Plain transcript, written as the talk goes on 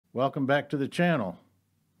Welcome back to the channel.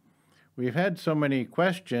 We've had so many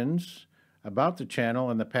questions about the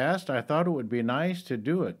channel in the past, I thought it would be nice to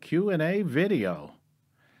do a Q&A video.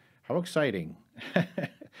 How exciting.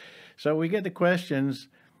 So we get the questions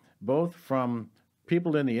both from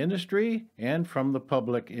people in the industry and from the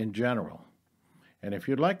public in general. And if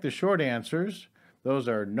you'd like the short answers, those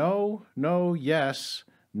are no, no, yes,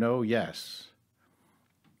 no, yes.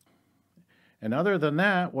 And other than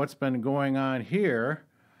that, what's been going on here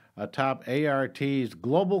atop A.R.T's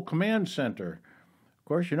Global Command Center? Of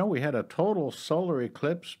course, you know, we had a total solar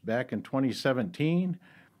eclipse back in 2017,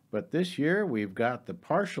 but this year we've got the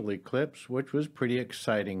partial eclipse, which was pretty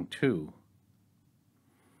exciting too.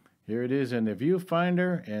 Here it is in the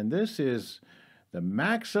viewfinder, and this is the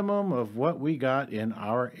maximum of what we got in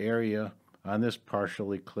our area on this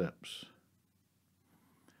partial eclipse.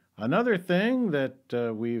 Another thing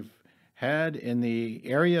that we've had in the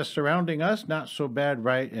area surrounding us, not so bad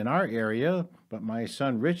right in our area, but my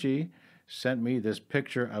son Richie sent me this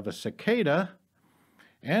picture of a cicada,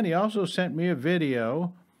 and he also sent me a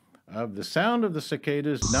video of the sound of the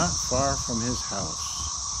cicadas not far from his house.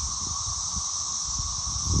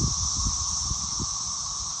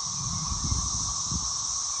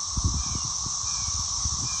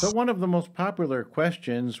 So one of the most popular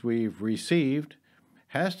questions we've received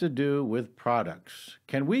has to do with products.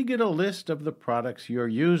 Can we get a list of the products you're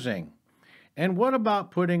using? And what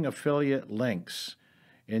about putting affiliate links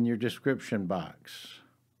in your description box?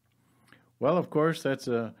 Well, of course, that's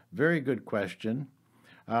a very good question.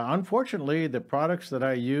 Unfortunately, the products that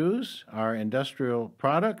I use are industrial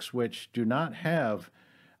products which do not have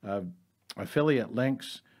affiliate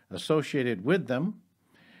links associated with them.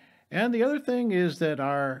 And the other thing is that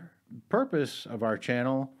our purpose of our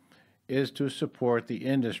channel is to support the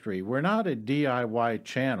industry. We're not a DIY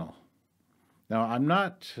channel. Now, I'm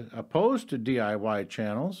not opposed to DIY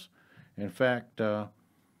channels. In fact,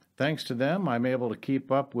 thanks to them, I'm able to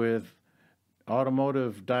keep up with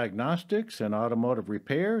automotive diagnostics and automotive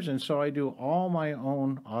repairs, and so I do all my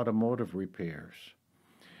own automotive repairs.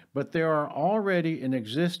 But there are already in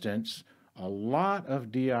existence a lot of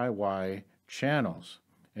DIY channels,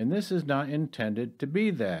 and this is not intended to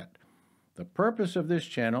be that. The purpose of this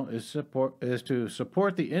channel is to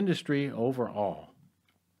support the industry overall.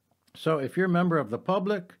 So if you're a member of the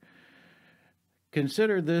public,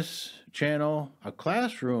 consider this channel a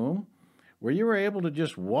classroom where you are able to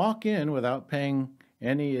just walk in without paying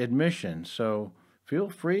any admission. So feel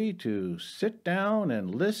free to sit down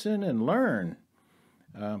and listen and learn,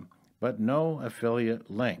 but no affiliate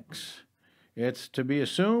links. It's to be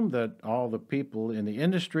assumed that all the people in the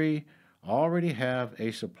industry already have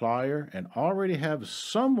a supplier and already have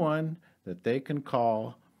someone that they can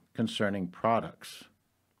call concerning products.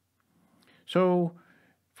 So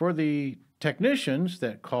for the technicians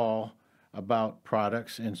that call about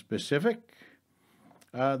products in specific,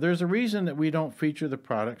 there's a reason that we don't feature the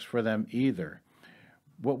products for them either.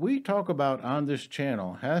 What we talk about on this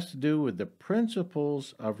channel has to do with the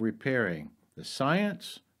principles of repairing, the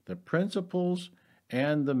science, the principles,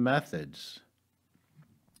 and the methods.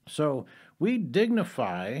 So we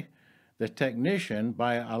dignify the technician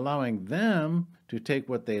by allowing them to take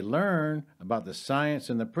what they learn about the science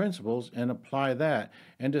and the principles and apply that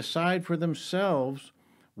and decide for themselves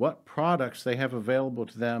what products they have available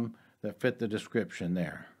to them that fit the description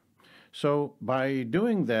there. So by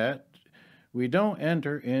doing that, we don't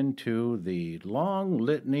enter into the long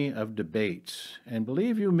litany of debates. And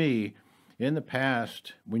believe you me, in the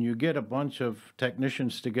past, when you get a bunch of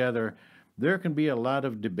technicians together, there can be a lot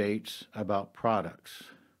of debates about products.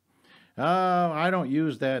 Oh, I don't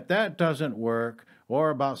use that. That doesn't work. Or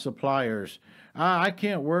about suppliers. I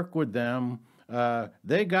can't work with them.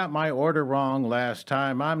 They got my order wrong last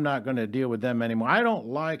time. I'm not going to deal with them anymore. I don't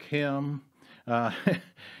like him.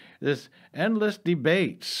 This endless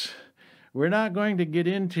debates. We're not going to get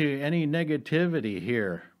into any negativity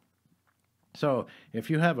here. So if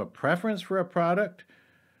you have a preference for a product,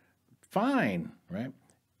 fine, right?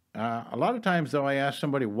 A lot of times, though, I ask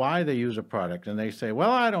somebody why they use a product, and they say,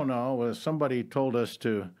 well, I don't know. Well, somebody told us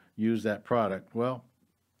to use that product. Well,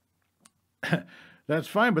 that's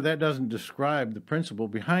fine, but that doesn't describe the principle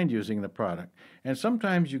behind using the product. And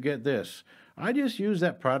sometimes you get this. I just use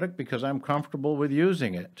that product because I'm comfortable with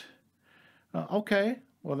using it. Okay,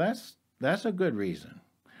 well, that's a good reason.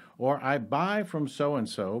 Or I buy from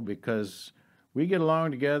so-and-so because we get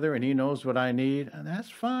along together and he knows what I need, and that's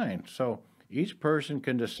fine. So each person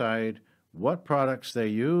can decide what products they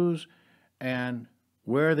use and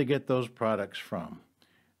where they get those products from.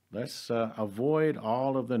 Let's avoid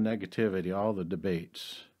all of the negativity, all the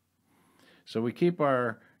debates. So we keep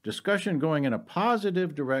our discussion going in a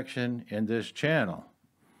positive direction in this channel.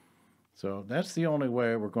 So that's the only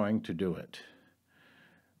way we're going to do it.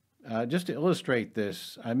 Just to illustrate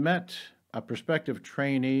this, I met a prospective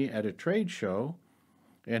trainee at a trade show,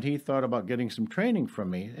 and he thought about getting some training from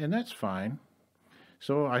me, and that's fine.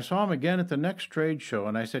 So I saw him again at the next trade show,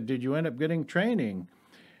 and I said, "Did you end up getting training?"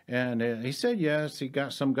 And he said yes. He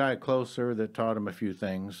got some guy closer that taught him a few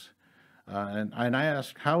things. And I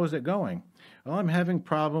asked, "How is it going?" "Well, I'm having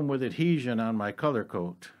problem with adhesion on my color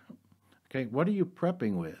coat." "Okay, what are you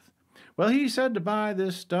prepping with?" "Well, he said to buy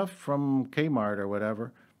this stuff from Kmart or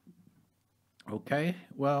whatever." "Okay,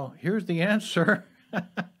 well, here's the answer."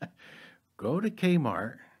 Go to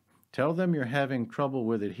Kmart, tell them you're having trouble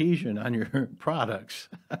with adhesion on your products,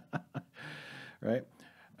 right?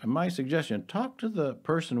 And my suggestion, talk to the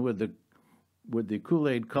person with the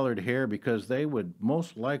Kool-Aid colored hair, because they would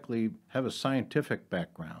most likely have a scientific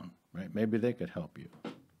background, right? Maybe they could help you.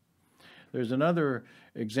 There's another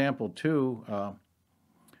example too.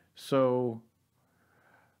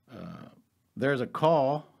 There's a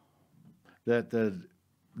call that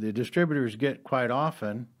the distributors get quite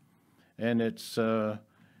often, and it's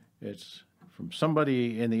from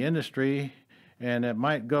somebody in the industry, and it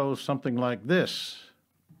might go something like this.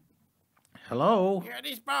 "Hello? Yeah,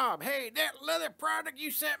 this Bob. Hey, that leather product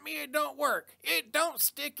you sent me, it don't work. It don't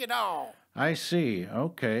stick at all." I see.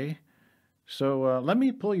 Okay. So let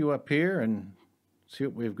me pull you up here and see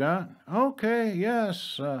what we've got. Okay,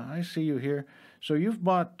 yes, I see you here. So you've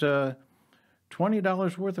bought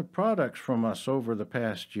 $20 worth of products from us over the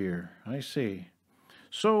past year. I see.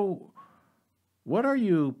 So what are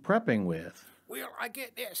you prepping with? "Well, I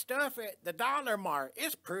get that stuff at the Dollar Mart.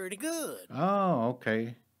 It's pretty good." Oh,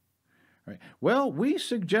 okay. Right. Well, we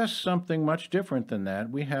suggest something much different than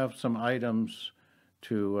that. We have some items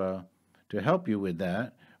to help you with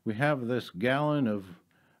that. We have this gallon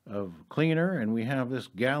of cleaner, and we have this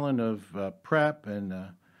gallon of prep,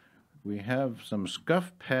 and we have some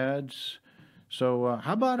scuff pads. So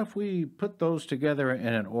how about if we put those together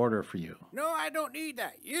in an order for you? "No, I don't need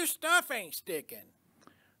that. Your stuff ain't sticking."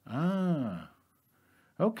 Ah,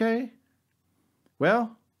 okay.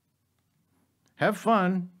 Well, have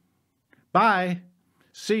fun. Bye.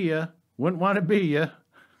 See ya. Wouldn't want to be ya.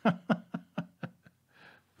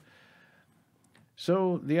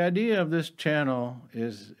 So the idea of this channel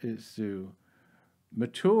is to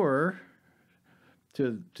mature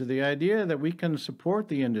to the idea that we can support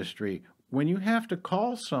the industry. When you have to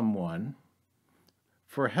call someone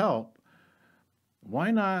for help, why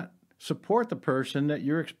not support the person that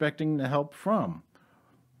you're expecting the help from?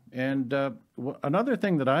 And another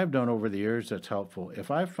thing that I've done over the years that's helpful,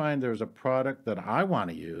 if I find there's a product that I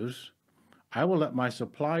want to use, I will let my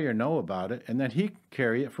supplier know about it, and then he can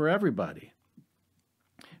carry it for everybody.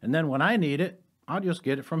 And then when I need it, I'll just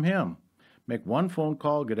get it from him. Make one phone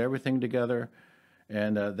call, get everything together,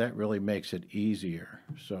 and that really makes it easier.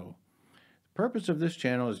 So the purpose of this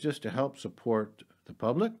channel is just to help support the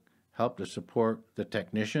public, help to support the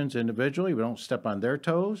technicians individually. We don't step on their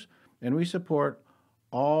toes, and we support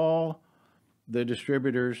all the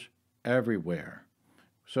distributors everywhere.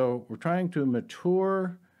 So we're trying to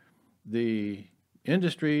mature the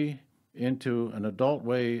industry into an adult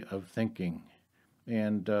way of thinking.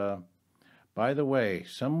 And by the way,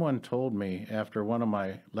 someone told me after one of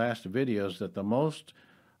my last videos that the most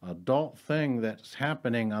adult thing that's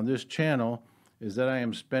happening on this channel is that I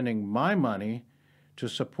am spending my money to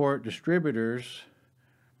support distributors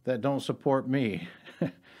that don't support me.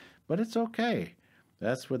 But it's okay.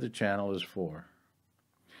 That's what the channel is for.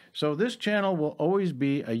 So this channel will always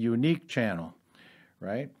be a unique channel,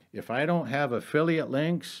 right? If I don't have affiliate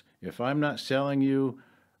links, if I'm not selling you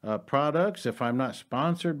products, if I'm not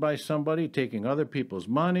sponsored by somebody taking other people's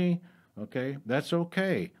money, okay, that's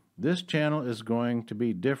okay. This channel is going to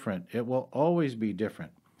be different. It will always be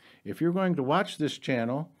different. If you're going to watch this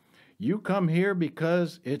channel, you come here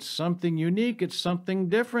because it's something unique, it's something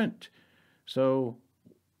different. So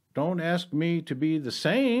don't ask me to be the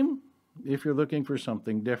same if you're looking for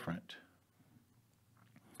something different.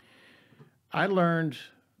 I learned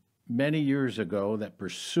many years ago that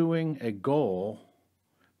pursuing a goal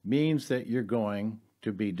means that you're going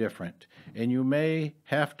to be different. And you may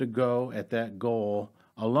have to go at that goal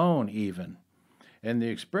alone even. And the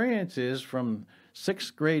experience is from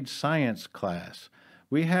 6th grade science class.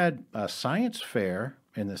 We had a science fair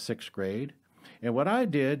in the 6th grade. And what I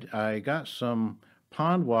did, I got some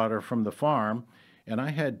pond water from the farm, and I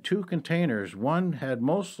had 2 containers. One had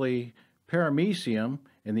mostly paramecium,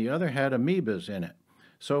 and the other had amoebas in it.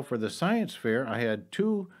 So for the science fair, I had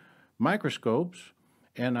 2 microscopes,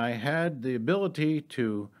 and I had the ability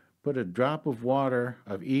to put a drop of water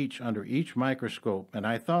of each under each microscope, and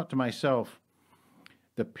I thought to myself,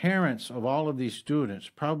 the parents of all of these students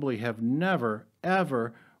probably have never,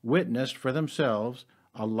 ever witnessed for themselves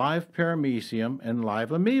a live paramecium and live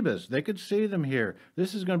amoebas. They could see them here.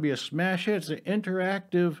 This is going to be a smash hit. It's an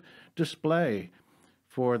interactive display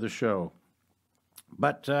for the show.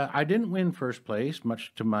 But I didn't win first place,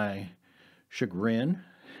 much to my chagrin.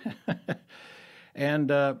 And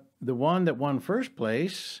the one that won first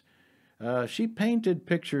place, she painted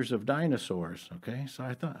pictures of dinosaurs. Okay, so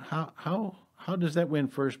I thought, how does that win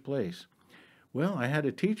first place? Well, I had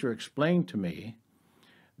a teacher explain to me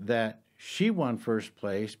that she won first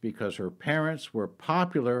place because her parents were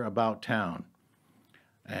popular about town.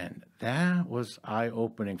 And that was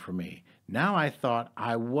eye-opening for me. Now I thought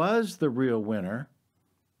I was the real winner,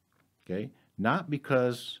 okay? Not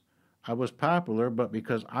because I was popular, but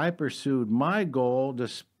because I pursued my goal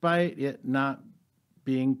despite it not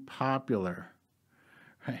being popular.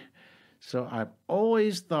 Right? So I've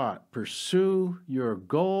always thought, pursue your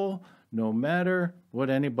goal no matter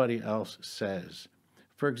what anybody else says.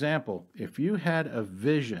 For example, if you had a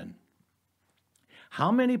vision,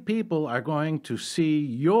 how many people are going to see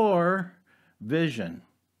your vision?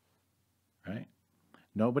 Right?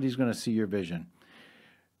 Nobody's going to see your vision.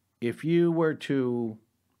 If you were to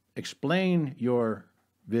explain your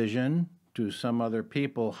vision to some other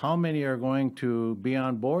people, how many are going to be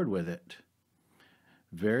on board with it?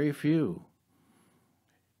 Very few.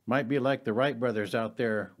 Might be like the Wright brothers out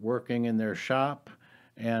there working in their shop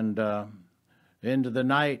and into the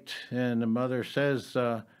night, and the mother says,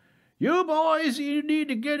 you boys, you need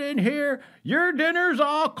to get in here. Your dinner's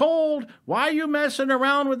all cold. Why you messing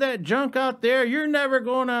around with that junk out there? You're never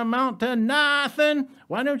going to amount to nothing.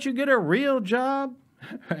 Why don't you get a real job?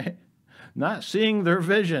 Right? Not seeing their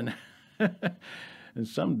vision. And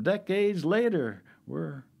some decades later,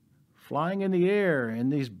 we're flying in the air in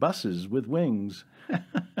these buses with wings.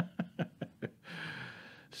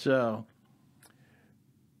 So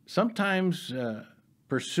sometimes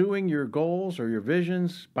pursuing your goals or your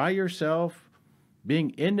visions by yourself,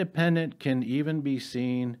 being independent, can even be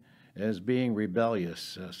seen as being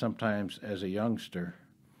rebellious, sometimes as a youngster.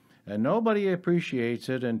 And nobody appreciates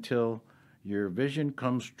it until your vision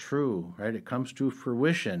comes true, right? It comes to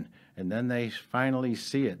fruition, and then they finally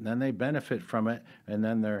see it, and then they benefit from it, and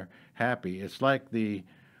then they're happy. It's like the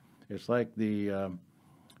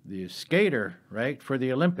skater, right, for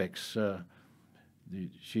the Olympics.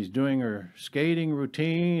 She's doing her skating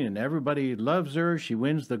routine, and everybody loves her. She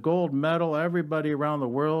wins the gold medal. Everybody around the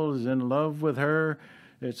world is in love with her.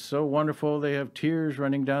 It's so wonderful. They have tears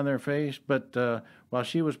running down their face. But while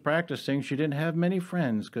she was practicing, she didn't have many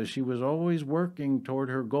friends because she was always working toward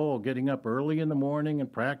her goal, getting up early in the morning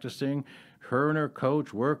and practicing. Her and her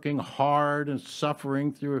coach working hard and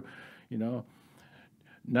suffering through,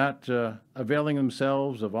 not availing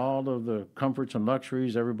themselves of all of the comforts and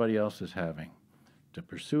luxuries everybody else is having to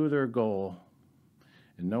pursue their goal.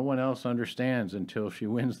 And no one else understands until she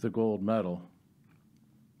wins the gold medal.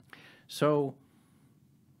 So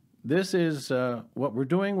this is what we're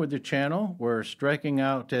doing with the channel. We're striking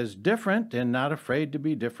out as different and not afraid to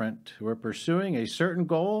be different. We're pursuing a certain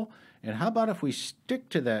goal, and how about if we stick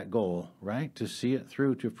to that goal, right, to see it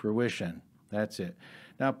through to fruition? That's it.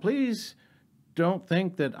 Now, please don't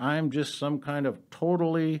think that I'm just some kind of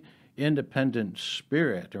totally independent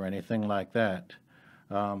spirit or anything like that.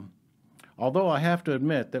 Although I have to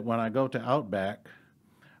admit that when I go to Outback,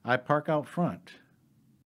 I park out front.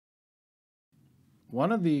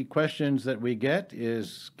 One of the questions that we get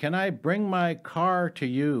is, can I bring my car to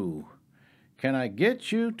you? Can I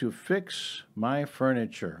get you to fix my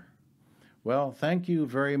furniture? Well, thank you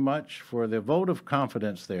very much for the vote of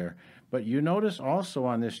confidence there. But you notice also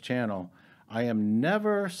on this channel, I am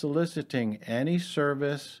never soliciting any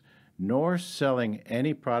service nor selling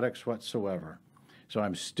any products whatsoever. So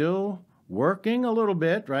I'm still working a little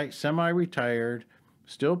bit, right, semi-retired,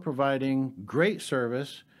 still providing great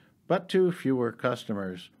service, but to fewer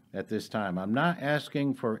customers at this time. I'm not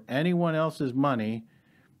asking for anyone else's money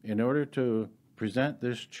in order to present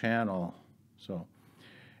this channel.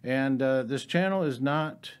 And this channel is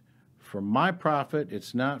not for my profit.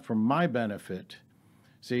 It's not for my benefit.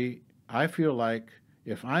 See, I feel like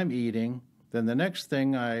if I'm eating, then the next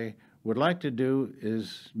thing I would like to do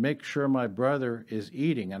is make sure my brother is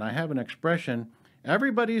eating. And I have an expression,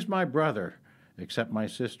 everybody's my brother, except my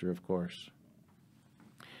sister, of course.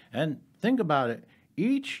 And think about it,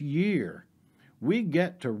 each year we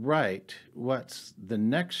get to write what's the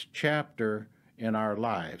next chapter in our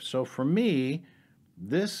lives. So for me,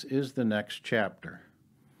 this is the next chapter.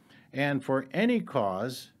 And for any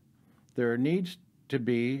cause, there needs to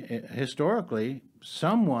be, historically,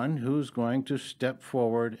 someone who's going to step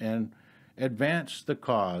forward and advance the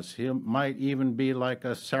cause. He might even be like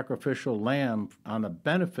a sacrificial lamb on a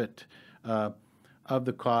benefit of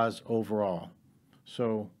the cause overall.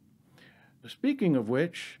 So, speaking of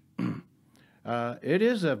which, it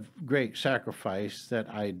is a great sacrifice that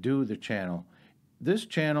I do the channel. This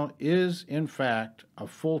channel is, in fact, a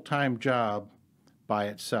full-time job by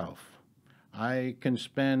itself. I can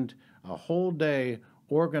spend a whole day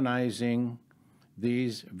organizing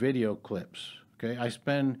these video clips. Okay, I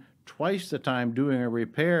spend twice the time doing a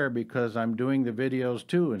repair because I'm doing the videos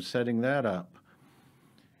too and setting that up.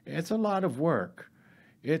 It's a lot of work.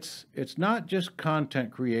 It's not just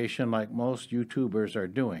content creation like most YouTubers are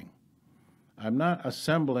doing. I'm not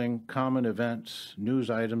assembling common events, news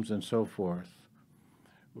items, and so forth.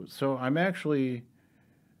 So I'm actually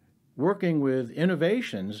working with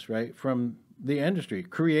innovations, right, from the industry,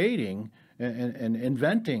 creating and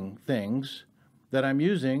inventing things that I'm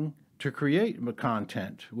using to create the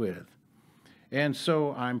content with. And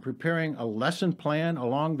so I'm preparing a lesson plan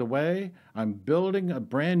along the way. I'm building a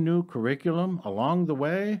brand new curriculum along the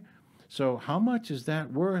way. So how much is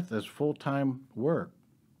that worth as full-time work?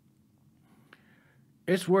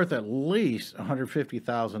 It's worth at least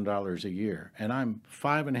 $150,000 a year, and I'm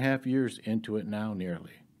 5.5 years into it now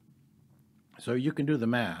nearly. So you can do the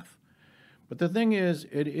math. But the thing is,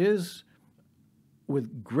 it is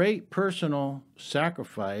with great personal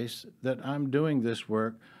sacrifice that I'm doing this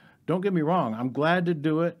work. Don't get me wrong, I'm glad to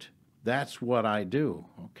do it. That's what I do,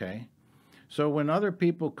 okay? So when other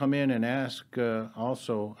people come in and ask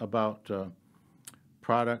also about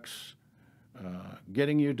products,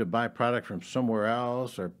 getting you to buy product from somewhere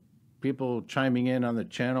else, or people chiming in on the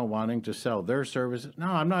channel wanting to sell their services, no,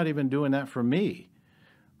 I'm not even doing that for me.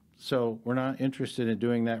 So we're not interested in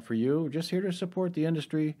doing that for you. We're just here to support the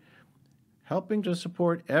industry, helping to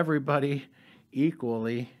support everybody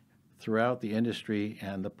equally throughout the industry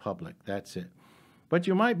and the public. That's it. But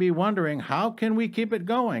you might be wondering, how can we keep it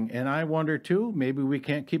going? And I wonder too, maybe we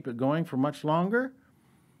can't keep it going for much longer.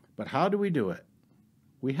 But how do we do it?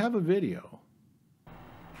 We have a video.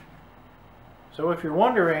 So if you're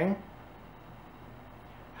wondering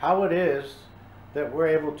how it is that we're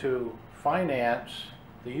able to finance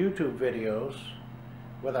the YouTube videos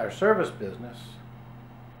with our service business,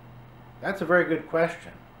 that's a very good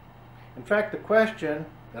question. In fact, the question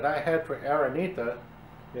that I had for A.R.T.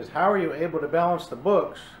 is, how are you able to balance the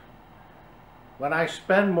books when I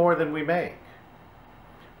spend more than we make?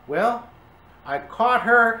 Well, I caught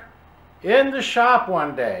her in the shop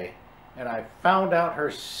one day and I found out her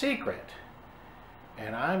secret.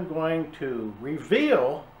 And I'm going to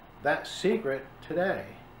reveal that secret today.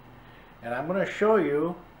 And I'm going to show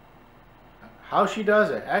you how she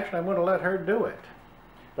does it. Actually, I'm going to let her do it.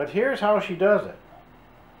 But here's how she does it.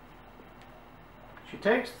 She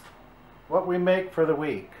takes what we make for the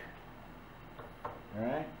week, all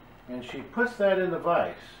right, and she puts that in the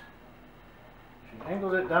vise. She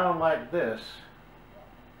angles it down like this.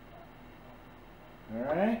 All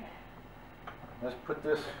right. Let's put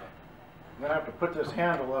this. I'm going to have to put this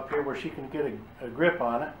handle up here where she can get a grip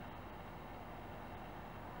on it.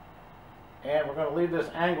 And we're going to leave this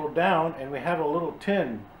angled down, and we have a little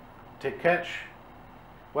tin to catch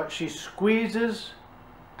what she squeezes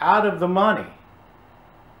out of the money.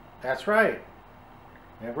 That's right.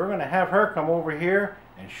 And we're going to have her come over here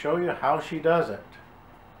and show you how she does it.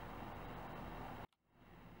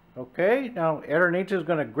 Okay, now A.R.T. is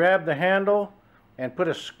going to grab the handle and put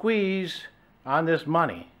a squeeze on this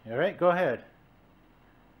money. All right, go ahead.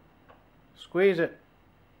 Squeeze it.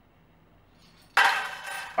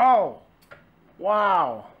 Oh,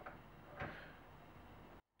 wow.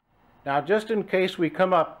 Now, just in case we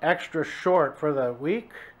come up extra short for the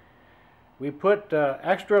week, we put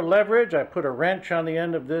extra leverage. I put a wrench on the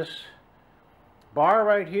end of this bar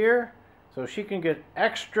right here so she can get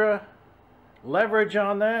extra leverage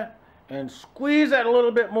on that and squeeze that a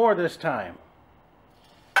little bit more this time.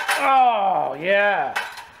 Oh, yeah.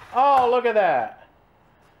 Oh, look at that.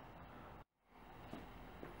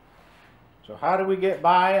 So how do we get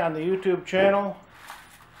by on the YouTube channel?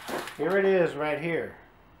 Here it is right here.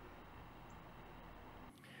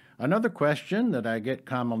 Another question that I get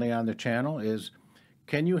commonly on the channel is,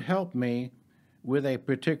 can you help me with a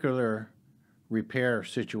particular repair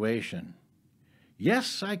situation?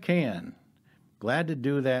 Yes, I can. Glad to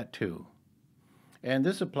do that too. And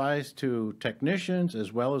this applies to technicians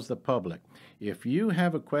as well as the public. If you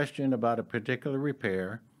have a question about a particular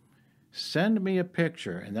repair, send me a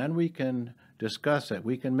picture and then we can discuss it.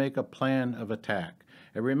 We can make a plan of attack.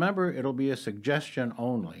 And remember, it'll be a suggestion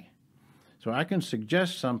only. So I can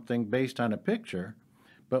suggest something based on a picture,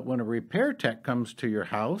 But when a repair tech comes to your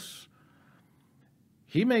house,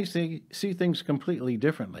 he may see things completely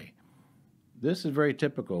differently. This is very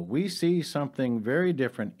typical. We see something very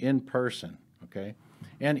different in person, okay?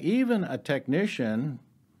 And even a technician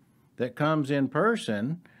that comes in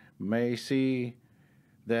person may see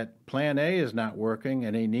that plan A is not working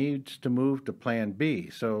and he needs to move to plan B.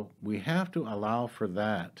 So we have to allow for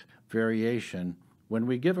that variation when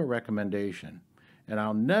we give a recommendation. And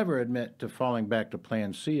I'll never admit to falling back to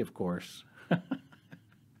plan C, of course.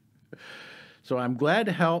 So I'm glad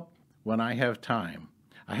to help when I have time.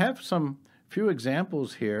 I have some few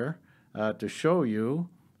examples here to show you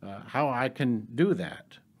how I can do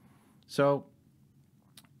that. So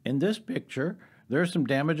in this picture, there's some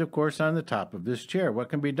damage, of course, on the top of this chair. What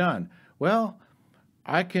can be done? Well,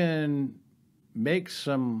 I can make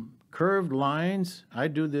some curved lines. I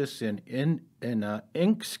do this in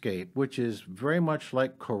Inkscape, which is very much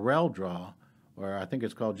like Corel Draw, or I think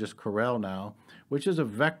it's called just Corel now, which is a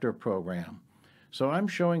vector program. So I'm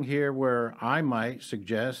showing here where I might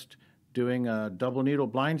suggest doing a double needle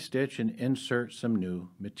blind stitch and insert some new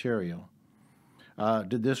material.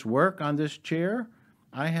 Did this work on this chair?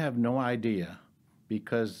 I have no idea,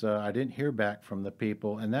 because I didn't hear back from the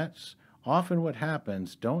people, and that's often what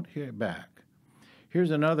happens. Don't hear back.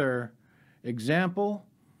 Here's another example.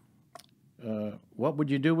 What would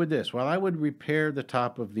you do with this? Well, I would repair the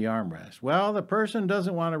top of the armrest. Well, the person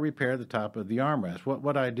doesn't want to repair the top of the armrest. What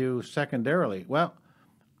would I do secondarily? Well,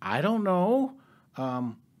 I don't know.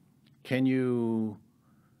 Can you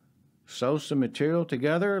sew some material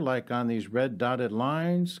together like on these red dotted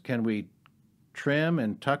lines? Can we trim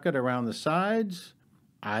and tuck it around the sides?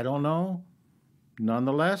 I don't know.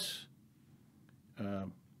 Nonetheless,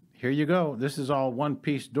 here you go. This is all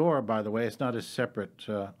one-piece door, by the way. It's not a separate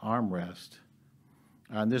armrest.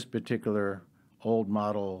 On this particular old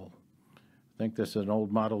model, I think this is an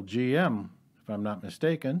old model GM, if I'm not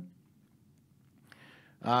mistaken.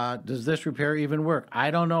 Does this repair even work?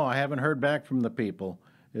 I don't know. I haven't heard back from the people.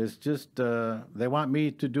 It's just they want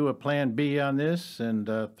me to do a plan B on this, and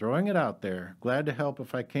throwing it out there. Glad to help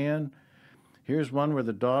if I can. Here's one where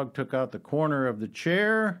the dog took out the corner of the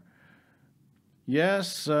chair.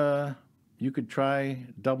 Yes, you could try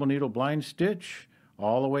double needle blind stitch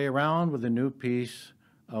all the way around with a new piece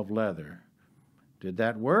of leather. Did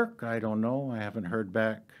that work? I don't know. I haven't heard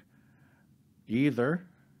back either.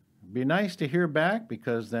 It'd be nice to hear back,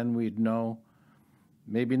 because then we'd know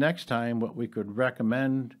maybe next time what we could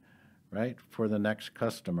recommend, right, for the next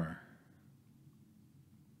customer.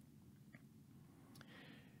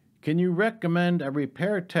 Can you recommend a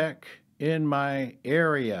repair tech in my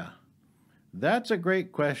area? That's a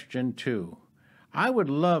great question too. I would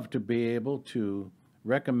love to be able to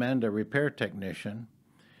recommend a repair technician,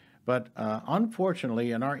 but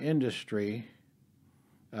unfortunately in our industry,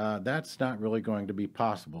 that's not really going to be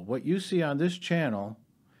possible. What you see on this channel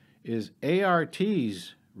is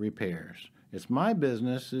A.R.T's repairs. It's my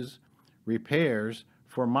business's repairs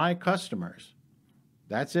for my customers.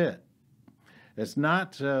 That's it. It's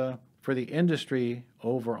not for the industry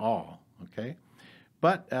overall, okay?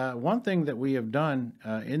 But one thing that we have done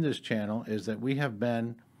in this channel is that we have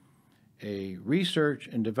been a research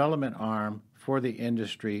and development arm for the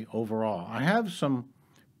industry overall. I have some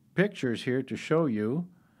pictures here to show you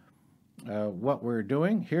what we're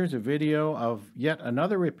doing. Here's a video of yet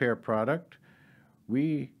another repair product.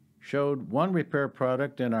 We showed one repair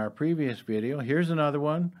product in our previous video. Here's another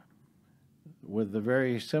one with a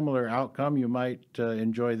very similar outcome. You might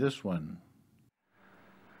enjoy this one.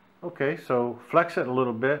 Okay, so flex it a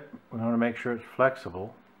little bit. We want to make sure it's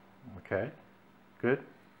flexible. Okay, good.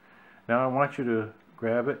 Now I want you to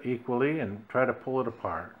grab it equally and try to pull it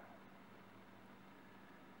apart.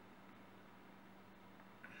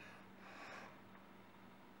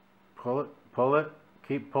 Pull it,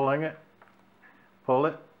 keep pulling it, pull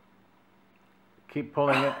it, keep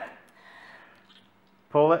pulling it,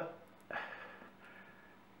 pull it.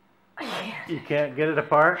 I can't. You can't get it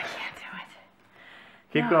apart? I can't do it.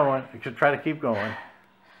 Keep going. You should try to keep going.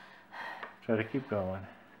 Try to keep going.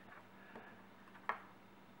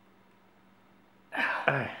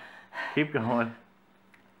 Keep going.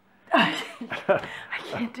 I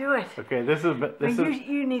can't do it. Okay, this has been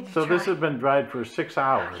You need to try. this has been dried for 6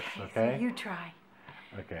 hours. Okay. So you try.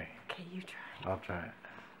 Okay. Okay, you try. I'll try it.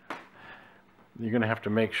 You're gonna have to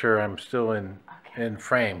make sure I'm still in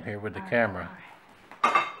frame here with the camera.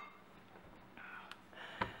 All right.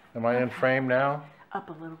 Am I in frame now? Up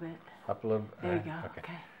a little bit. Up a little. There you go.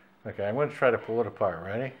 Okay. Okay. I'm going to try to pull it apart.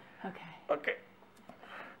 Ready? Okay. Okay.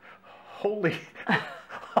 Holy!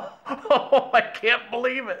 Oh, I can't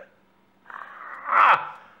believe it!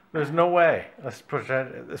 Ah! There's no way. Let's push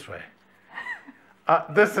that this way.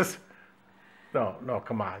 This is, no,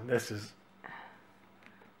 come on. This is,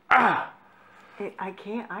 I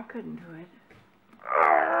couldn't do it.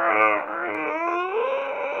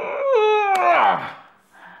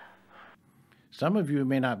 Some of you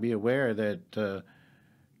may not be aware that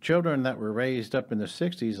children that were raised up in the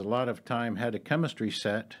 60s a lot of time had a chemistry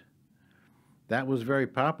set. That was very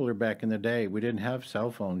popular back in the day. We didn't have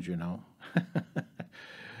cell phones, you know.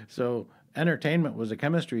 So entertainment was a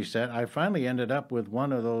chemistry set. I finally ended up with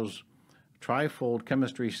one of those trifold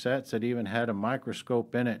chemistry sets that even had a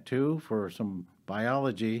microscope in it too for some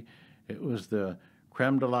biology. It was the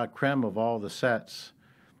creme de la creme of all the sets.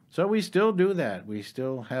 So we still do that. We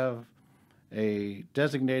still have a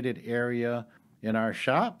designated area in our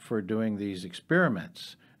shop for doing these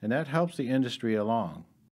experiments, and that helps the industry along.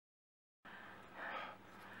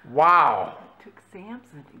 Wow. It took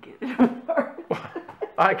Samson to get it apart.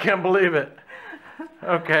 I can't believe it.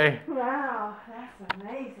 Okay. Wow, that's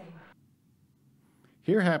amazing.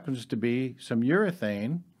 Here happens to be some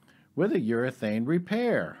urethane with a urethane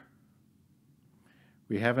repair.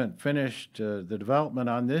 We haven't finished the development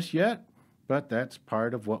on this yet, but that's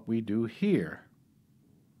part of what we do here.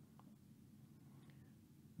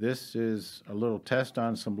 This is a little test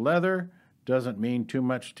on some leather. Doesn't mean too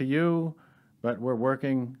much to you, but we're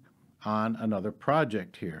working on another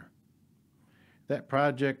project here. That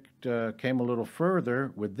project came a little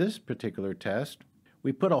further with this particular test.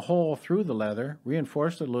 We put a hole through the leather,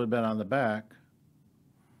 reinforced it a little bit on the back,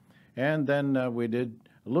 and then we did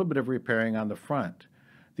a little bit of repairing on the front.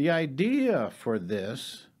 The idea for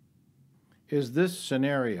this is this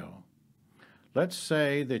scenario. Let's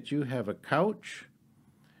say that you have a couch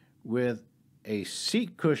with a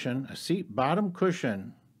seat cushion, a seat bottom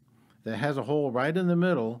cushion that has a hole right in the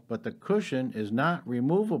middle, but the cushion is not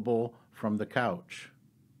removable from the couch.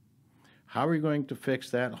 How are you going to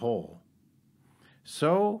fix that hole?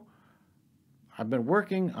 So I've been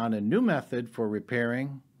working on a new method for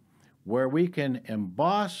repairing where we can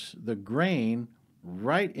emboss the grain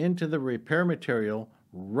right into the repair material,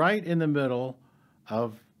 right in the middle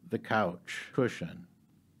of the couch cushion.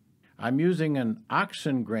 I'm using an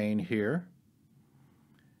oxen grain here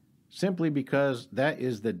simply because that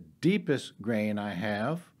is the deepest grain I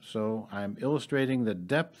have, so I'm illustrating the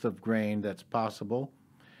depth of grain that's possible.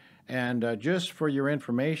 And just for your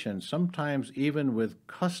information, sometimes even with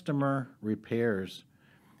customer repairs,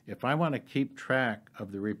 if I want to keep track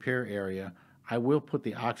of the repair area, I will put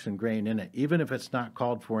the oxen grain in it, even if it's not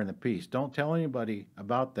called for in the piece. Don't tell anybody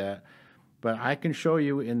about that, but I can show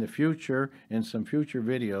you in the future, in some future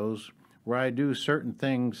videos, where I do certain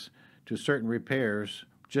things to certain repairs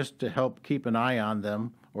just to help keep an eye on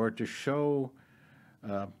them or to show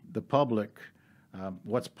the public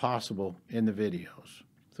what's possible in the videos.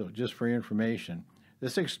 So just for your information,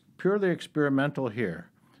 this is purely experimental here.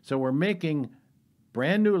 So we're making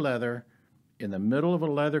brand new leather in the middle of a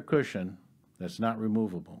leather cushion that's not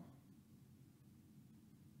removable.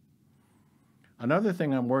 Another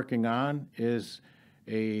thing I'm working on is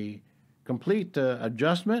a complete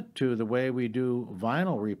adjustment to the way we do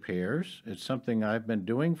vinyl repairs. It's something I've been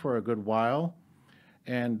doing for a good while.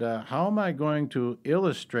 And how am I going to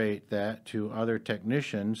illustrate that to other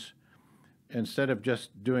technicians instead of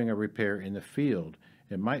just doing a repair in the field?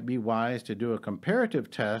 It might be wise to do a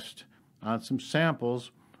comparative test on some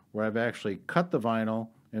samples where I've actually cut the vinyl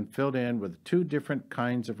and filled in with two different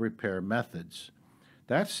kinds of repair methods.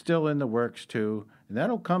 That's still in the works too, and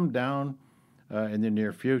that'll come down in the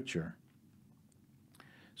near future.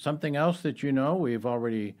 Something else that you know we've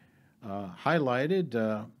already highlighted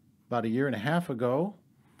about 1.5 years ago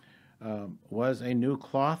was a new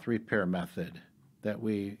cloth repair method that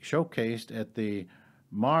we showcased at the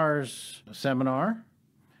Mars seminar.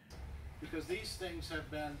 Because these things have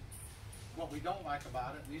been what we don't like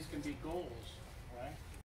about it. These can be goals, right?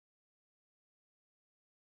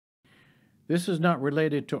 This is not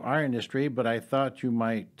related to our industry, but I thought you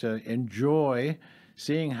might enjoy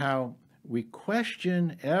seeing how we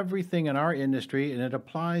question everything in our industry, and it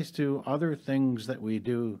applies to other things that we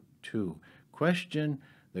do too. Question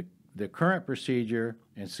the current procedure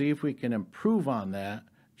and see if we can improve on that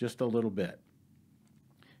just a little bit.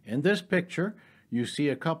 In this picture, you see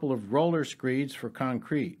a couple of roller screeds for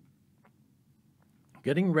concrete.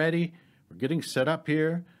 Getting ready, we're getting set up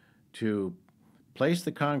here to place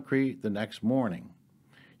the concrete the next morning.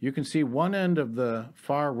 You can see one end of the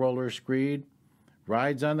far roller screed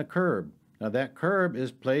rides on the curb. Now that curb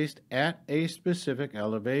is placed at a specific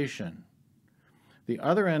elevation. The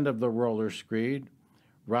other end of the roller screed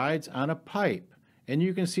rides on a pipe, And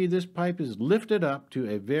you can see this pipe is lifted up to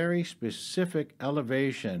a very specific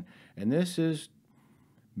elevation. And this is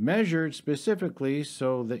measured specifically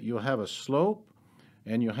so that you'll have a slope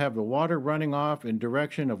and you'll have the water running off in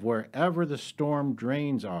direction of wherever the storm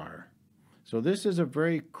drains are. So this is a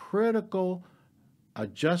very critical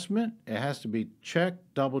adjustment. It has to be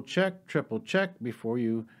checked, double checked, triple checked before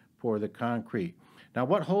you pour the concrete. Now,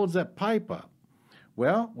 what holds that pipe up?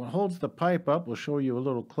 Well, what holds the pipe up, we'll show you a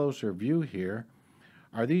little closer view here,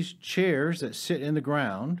 are these chairs that sit in the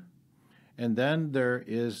ground, and then there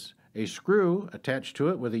is a screw attached to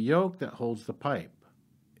it with a yoke that holds the pipe.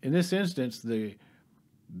 In this instance, the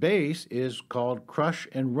base is called crush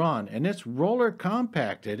and run, and it's roller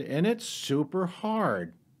compacted, and it's super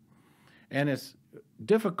hard. And it's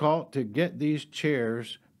difficult to get these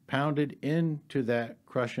chairs pounded into that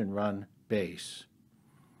crush and run base.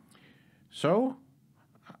 So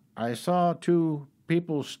I saw two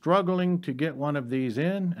people struggling to get one of these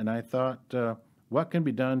in, and I thought, what can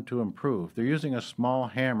be done to improve? They're using a small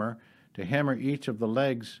hammer to hammer each of the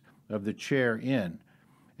legs of the chair in.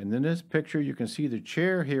 And in this picture, you can see the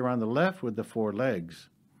chair here on the left with the 4 legs.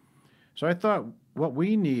 So I thought what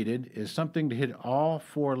we needed is something to hit all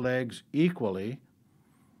 4 legs equally.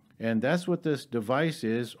 And that's what this device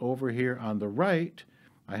is over here on the right.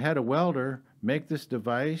 I had a welder make this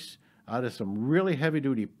device out of some really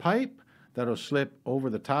heavy-duty pipe that'll slip over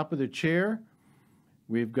the top of the chair.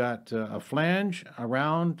 We've got a flange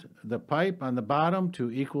around the pipe on the bottom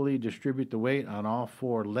to equally distribute the weight on all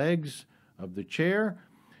 4 legs of the chair.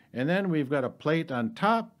 And then we've got a plate on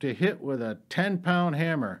top to hit with a 10-pound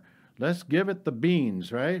hammer. Let's give it the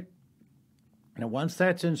beans, right? And once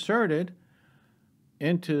that's inserted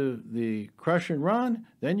into the crush and run,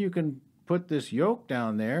 then you can put this yoke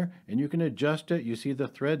down there and you can adjust it. You see the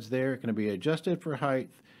threads there. It can be adjusted for height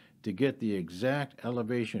to get the exact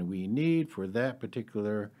elevation we need for that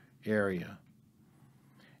particular area.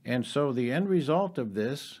 And so the end result of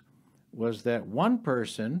this was that one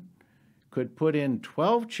person could put in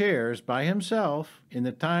 12 chairs by himself in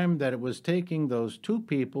the time that it was taking those 2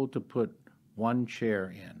 people to put 1 chair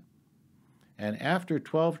in. And after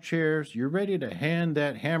 12 chairs, you're ready to hand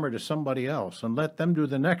that hammer to somebody else and let them do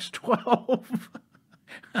the next 12.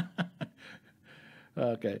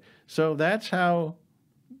 Okay, so that's how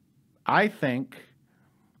I think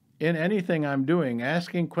in anything I'm doing,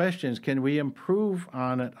 asking questions, can we improve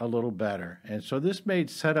on it a little better? And so this made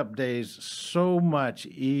setup days so much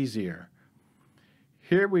easier.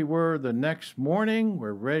 Here we were the next morning,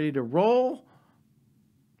 we're ready to roll,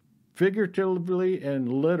 figuratively and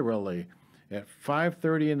literally. At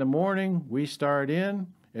 5:30 in the morning, we start in.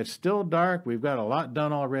 It's still dark. We've got a lot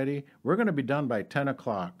done already. We're going to be done by 10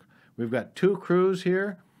 o'clock. We've got 2 crews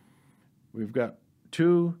here. We've got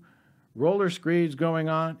 2 roller screeds going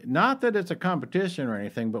on. Not that it's a competition or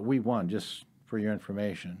anything, but we won, just for your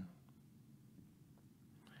information.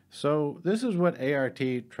 So this is what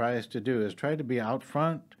A.R.T. tries to do, is try to be out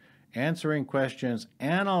front, answering questions,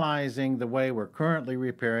 analyzing the way we're currently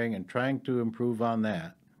repairing and trying to improve on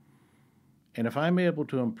that. And if I'm able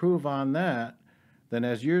to improve on that, then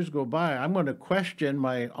as years go by, I'm going to question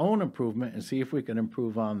my own improvement and see if we can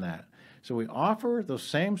improve on that. So we offer those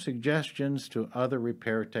same suggestions to other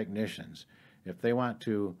repair technicians. If they want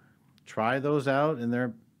to try those out in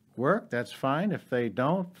their work, that's fine. If they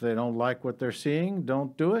don't like what they're seeing,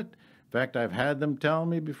 don't do it. In fact, I've had them tell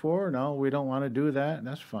me before, no, we don't want to do that.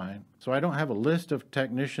 That's fine. So I don't have a list of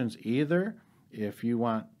technicians either. If you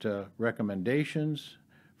want recommendations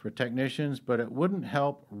for technicians, but it wouldn't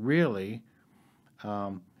help really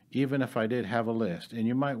even if I did have a list. And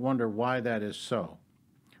you might wonder why that is so.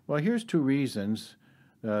 Well, here's 2 reasons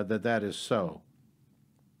that is so.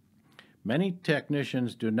 Many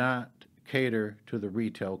technicians do not cater to the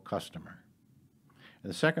retail customer. And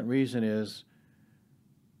the second reason is,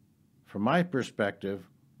 from my perspective,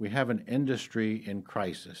 we have an industry in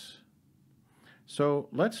crisis. So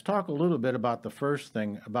let's talk a little bit about the first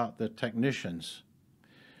thing, about the technicians.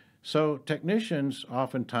 So technicians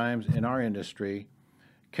oftentimes in our industry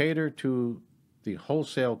cater to the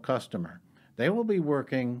wholesale customer. They will be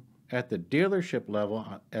working at the dealership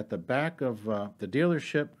level, at the back of the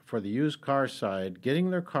dealership for the used car side,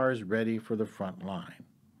 getting their cars ready for the front line.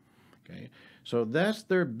 Okay, so that's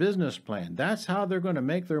their business plan. That's how they're going to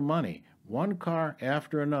make their money. One car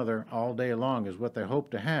after another all day long is what they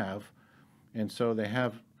hope to have, and so they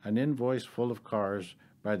have an invoice full of cars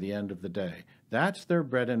by the end of the day. That's their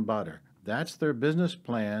bread and butter. That's their business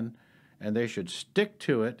plan, and they should stick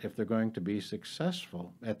to it if they're going to be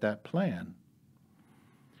successful at that plan.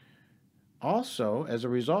 Also, as a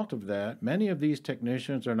result of that, many of these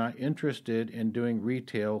technicians are not interested in doing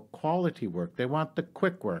retail quality work. They want the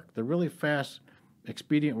quick work, the really fast,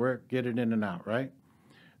 expedient work, get it in and out, right?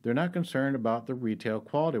 They're not concerned about the retail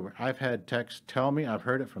quality work. I've had techs tell me, I've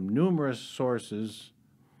heard it from numerous sources,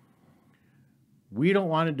 we don't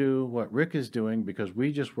want to do what Rick is doing because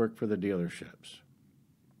we just work for the dealerships.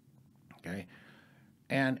 Okay?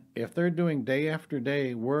 And if they're doing day after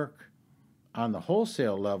day work on the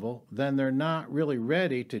wholesale level, then they're not really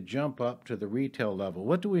ready to jump up to the retail level.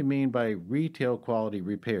 What do we mean by retail quality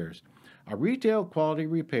repairs? A retail quality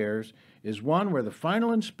repairs is one where the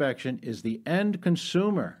final inspection is the end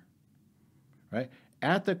consumer, right?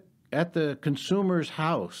 At the consumer's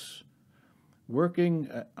house, working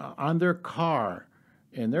on their car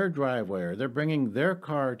in their driveway, or they're bringing their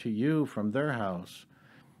car to you from their house.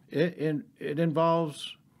 It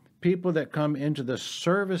involves people that come into the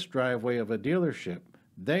service driveway of a dealership.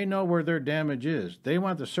 They know where their damage is. They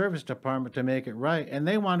want the service department to make it right, and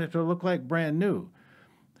they want it to look like brand new.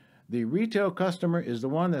 The retail customer is the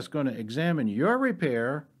one that's going to examine your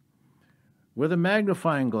repair with a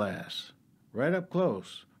magnifying glass, right up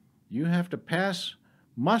close. You have to pass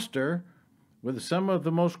muster with some of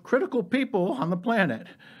the most critical people on the planet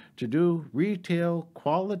to do retail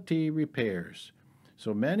quality repairs.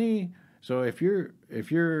 So if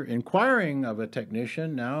you're inquiring of a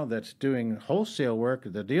technician now that's doing wholesale work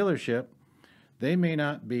at the dealership, they may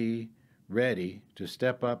not be ready to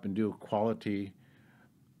step up and do quality,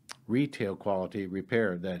 retail quality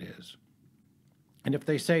repair, that is. And if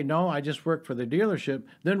they say, no, I just work for the dealership,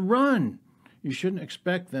 then run. You shouldn't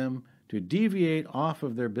expect them to deviate off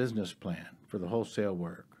of their business plan for the wholesale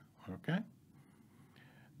work, okay?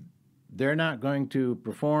 They're not going to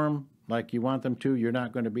perform like you want them to. You're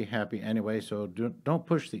not going to be happy anyway, so don't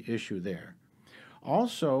push the issue there.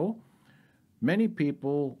 Also, many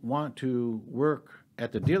people want to work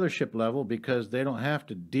at the dealership level because they don't have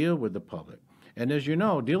to deal with the public. And as you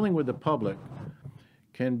know, dealing with the public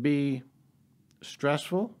can be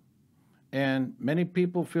stressful, and many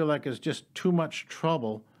people feel like it's just too much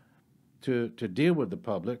trouble to deal with the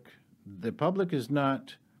public. The public is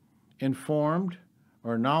not informed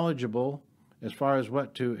or knowledgeable as far as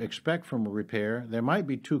what to expect from a repair. They might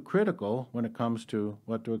be too critical when it comes to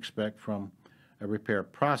what to expect from a repair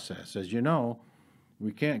process. As you know,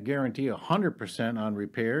 we can't guarantee 100% on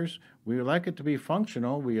repairs. We like it to be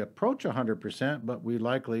functional. We approach 100%, but we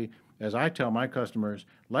likely, as I tell my customers,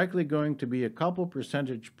 likely going to be a couple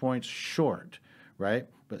percentage points short, right?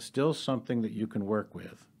 But still something that you can work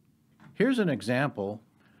with. Here's an example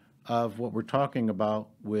of what we're talking about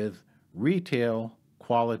with retail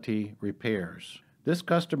quality repairs. This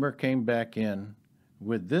customer came back in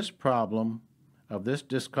with this problem of this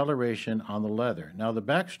discoloration on the leather. Now the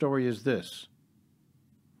backstory is this.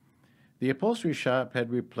 The upholstery shop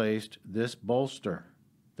had replaced this bolster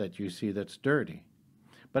that you see that's dirty,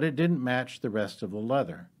 but it didn't match the rest of the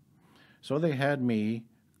leather. So they had me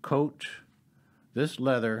coat this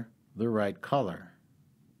leather the right color.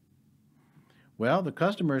 Well, the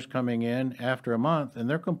customer's coming in after a month and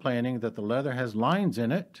they're complaining that the leather has lines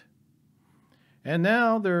in it. And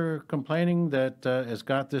now they're complaining that it's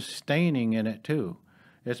got this staining in it too.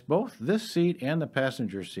 It's both this seat and the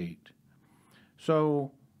passenger seat.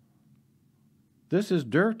 So this is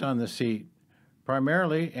dirt on the seat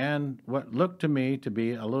primarily, and what looked to me to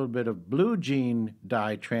be a little bit of blue jean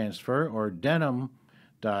dye transfer or denim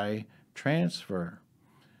dye transfer.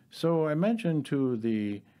 So I mentioned to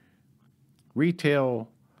the retail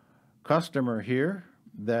customer here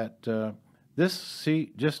that this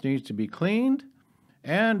seat just needs to be cleaned,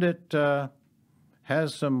 and it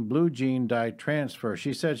has some blue jean dye transfer.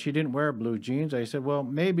 She said she didn't wear blue jeans. I said, well,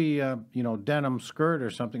 maybe denim skirt or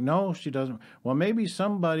something. No, she doesn't. Well, maybe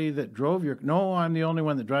somebody that drove your. No, I'm the only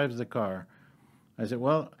one that drives the car. I said,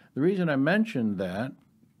 well, the reason I mentioned that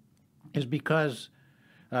is because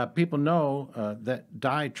people know that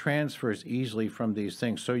dye transfers easily from these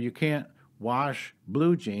things. So you can't wash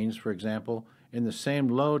blue jeans, for example, in the same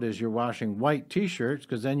load as you're washing white T-shirts,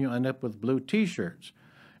 because then you end up with blue T-shirts.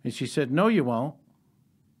 And she said, no, you won't.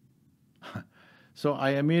 So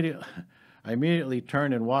I immediately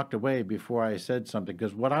turned and walked away before I said something,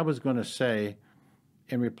 because what I was going to say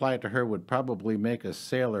in reply to her would probably make a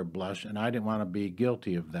sailor blush, and I didn't want to be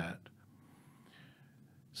guilty of that.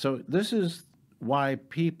 So this is why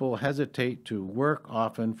people hesitate to work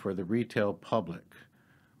often for the retail public.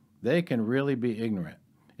 They can really be ignorant.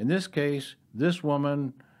 In this case, this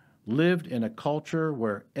woman lived in a culture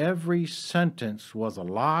where every sentence was a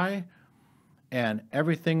lie and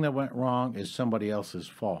everything that went wrong is somebody else's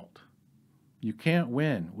fault. You can't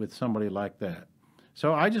win with somebody like that.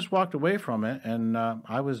 So I just walked away from it, and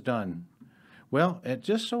I was done. Well, it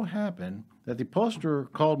just so happened that the upholsterer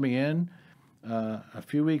called me in a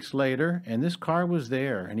few weeks later, and this car was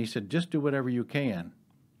there, and he said, just do whatever you can.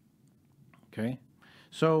 Okay?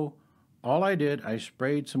 So all I did, I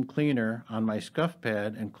sprayed some cleaner on my scuff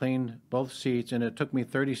pad and cleaned both seats, and it took me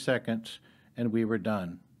 30 seconds, and we were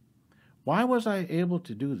done. Why was I able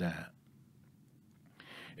to do that?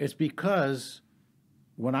 It's because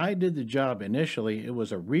when I did the job initially, it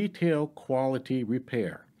was a retail quality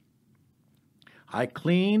repair. I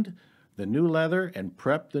cleaned the new leather and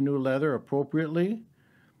prepped the new leather appropriately.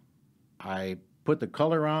 I put the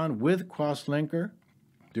color on with cross-linker.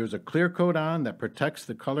 There's a clear coat on that protects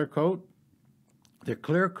the color coat. The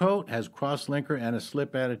clear coat has cross-linker and a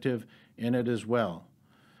slip additive in it as well.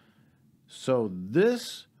 So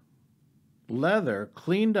this leather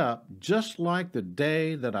cleaned up just like the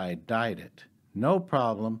day that I dyed it. No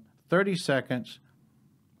problem. 30 seconds.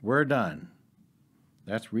 We're done.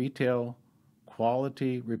 That's retail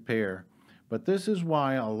quality repair. But this is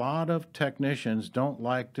why a lot of technicians don't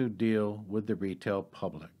like to deal with the retail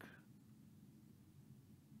public.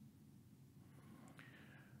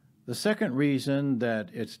 The second reason that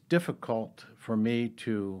it's difficult for me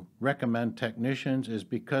to recommend technicians is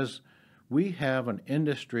because we have an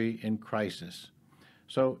industry in crisis.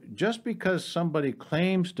 So just because somebody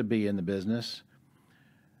claims to be in the business,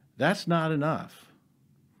 that's not enough.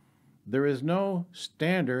 There is no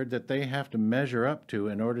standard that they have to measure up to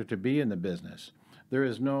in order to be in the business. There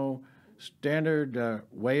is no standard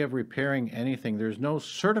way of repairing anything. There's no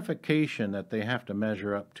certification that they have to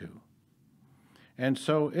measure up to. And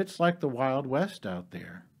so it's like the Wild West out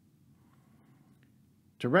there.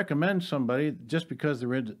 To recommend somebody just because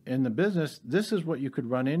they're in the business, this is what you could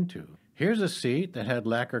run into. Here's a seat that had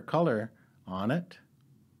lacquer color on it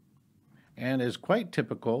and is quite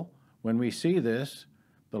typical when we see this.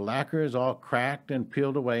 The lacquer is all cracked and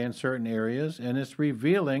peeled away in certain areas, and it's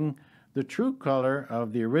revealing the true color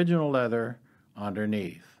of the original leather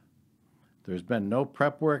underneath. There's been no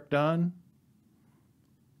prep work done.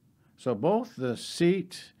 So both the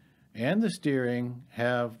seat and the steering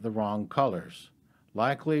have the wrong colors.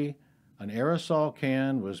 Likely an aerosol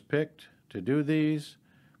can was picked to do these,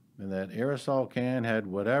 and that aerosol can had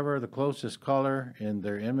whatever the closest color in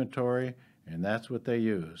their inventory, and that's what they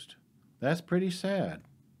used. That's pretty sad.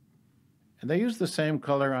 And they used the same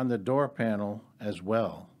color on the door panel as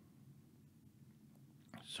well.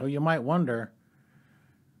 So you might wonder,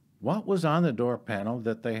 what was on the door panel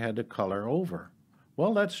that they had to color over?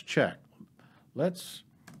 Well, let's check. Let's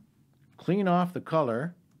clean off the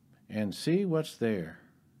color and see what's there.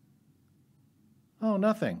 Oh,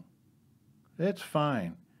 nothing. It's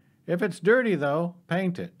fine. If it's dirty, though,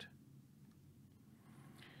 paint it.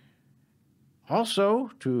 Also,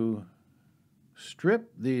 to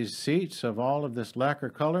strip these seats of all of this lacquer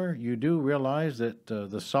color, you do realize that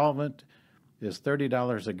the solvent is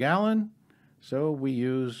 $30 a gallon, so we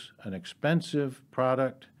use an expensive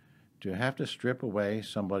product to have to strip away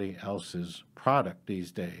somebody else's product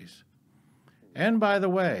these days. And by the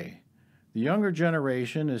way, the younger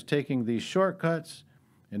generation is taking these shortcuts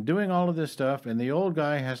and doing all of this stuff, and the old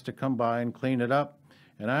guy has to come by and clean it up,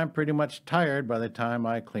 and I'm pretty much tired by the time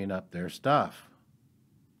I clean up their stuff.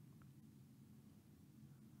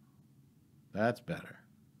 That's better.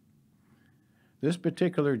 This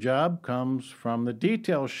particular job comes from the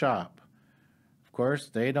detail shop. Of course,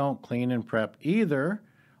 they don't clean and prep either,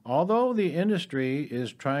 although the industry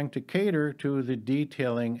is trying to cater to the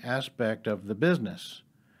detailing aspect of the business.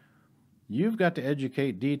 You've got to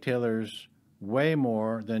educate detailers way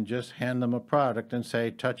more than just hand them a product and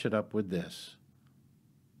say, touch it up with this.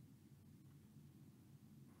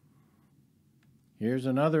 Here's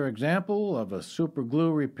another example of a super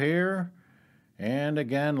glue repair, and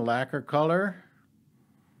again, lacquer color.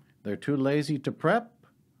 They're too lazy to prep.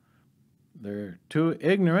 They're too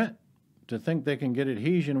ignorant to think they can get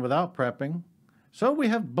adhesion without prepping. So we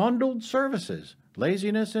have bundled services,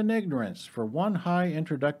 laziness and ignorance for one high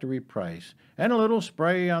introductory price, and a little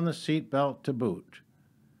spray on the seat belt to boot.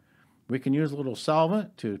 We can use a little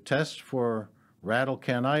solvent to test for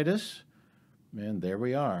rattle-canitis, and there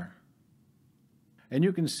we are. And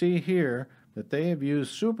you can see here that they have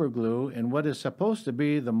used super glue in what is supposed to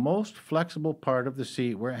be the most flexible part of the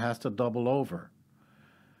seat where it has to double over.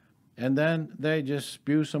 And then they just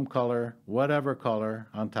spew some color, whatever color,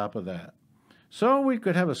 on top of that. So we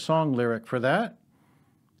could have a song lyric for that.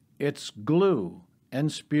 It's glue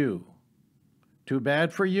and spew. Too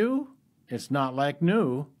bad for you, it's not like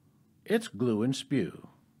new, it's glue and spew.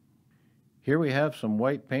 Here we have some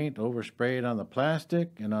white paint oversprayed on the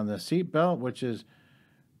plastic and on the seat belt, which is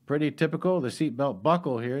pretty typical. The seatbelt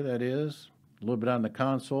buckle here, that is. A little bit on the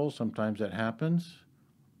console. Sometimes that happens.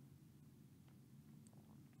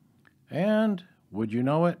 And, would you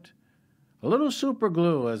know it, a little super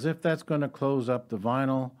glue, as if that's going to close up the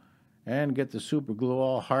vinyl and get the super glue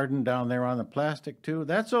all hardened down there on the plastic too.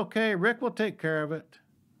 That's okay. Rick will take care of it.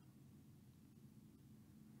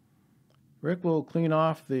 Rick will clean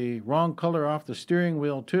off the wrong color off the steering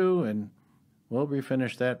wheel too, and we'll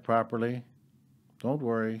refinish that properly. Don't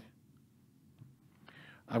worry.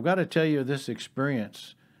 I've got to tell you this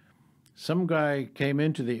experience. Some guy came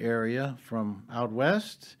into the area from out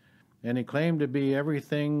west, and he claimed to be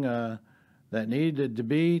everything that needed to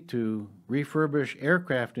be to refurbish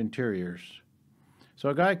aircraft interiors. So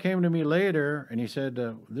a guy came to me later, and he said,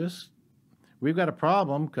 we've got a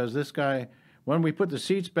problem because this guy, when we put the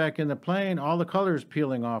seats back in the plane, all the color's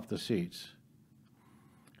peeling off the seats.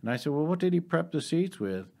 And I said, well, what did he prep the seats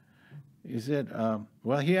with? He said,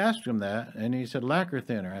 well, he asked him that, and he said, lacquer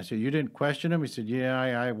thinner. I said, you didn't question him? He said, yeah,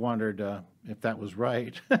 I wondered if that was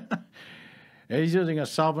right. And he's using a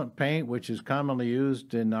solvent paint, which is commonly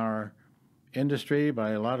used in our industry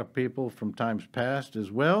by a lot of people from times past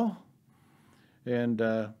as well. And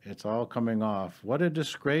it's all coming off. What a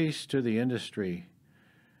disgrace to the industry.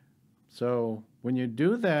 So when you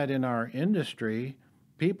do that in our industry,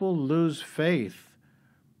 people lose faith.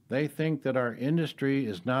 They think that our industry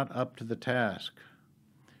is not up to the task.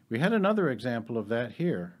 We had another example of that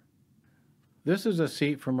here. This is a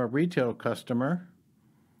seat from a retail customer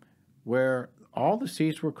where all the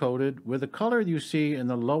seats were coated with the color you see in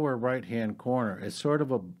the lower right-hand corner. It's sort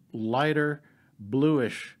of a lighter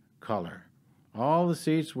bluish color. All the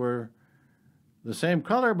seats were the same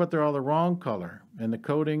color, but they're all the wrong color. And the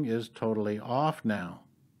coating is totally off now.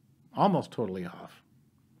 Almost totally off.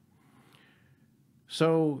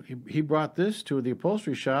 So he brought this to the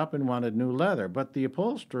upholstery shop and wanted new leather. But the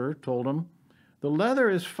upholsterer told him, the leather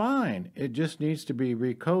is fine. It just needs to be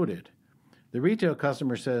recoated. The retail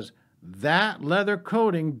customer says, that leather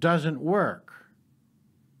coating doesn't work.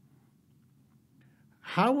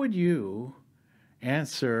 How would you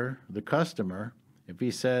answer the customer if he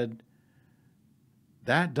said,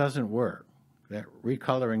 that doesn't work, that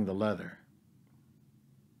recoloring the leather?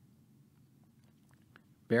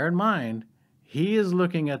 Bear in mind, he is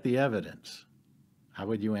looking at the evidence. How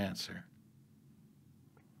would you answer?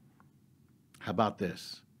 How about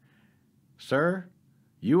this? Sir,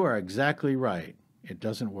 you are exactly right. It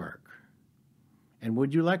doesn't work. And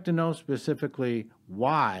would you like to know specifically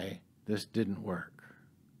why this didn't work?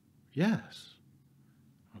 Yes.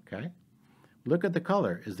 Okay. Look at the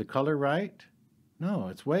color. Is the color right? No,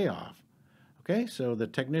 it's way off. Okay, so the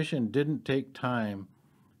technician didn't take time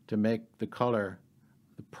to make the color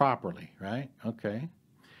properly, right? Okay.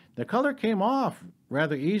 The color came off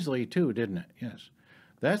rather easily too, didn't it? Yes.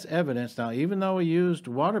 That's evidence. Now, even though we used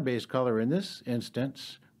water-based color in this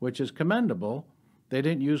instance, which is commendable, they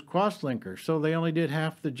didn't use cross-linker, so they only did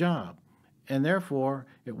half the job. And therefore,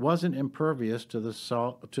 it wasn't impervious to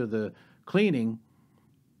the cleaning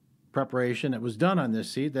preparation that was done on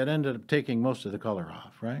this seat that ended up taking most of the color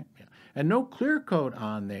off, right? Yeah. And no clear coat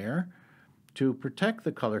on there to protect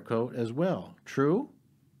the color coat as well. True?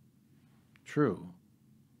 True.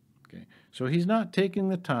 Okay. So he's not taking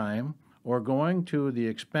the time or going to the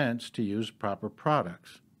expense to use proper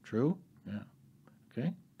products. True? Yeah.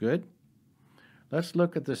 Okay, good. Let's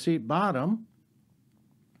look at the seat bottom.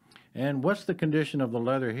 And what's the condition of the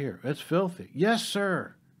leather here? It's filthy. Yes,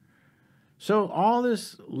 sir. So all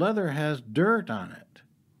this leather has dirt on it.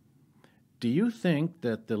 Do you think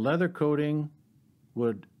that the leather coating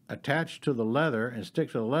would attach to the leather and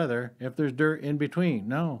stick to the leather if there's dirt in between?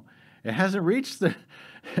 No. It hasn't reached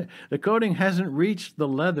the coating hasn't reached the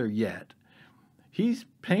leather yet. He's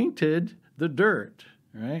painted the dirt,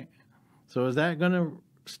 right? So is that going to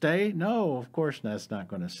stay? No, of course that's not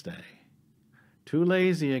going to stay. Too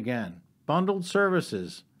lazy again. Bundled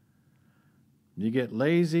services. You get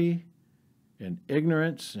lazy and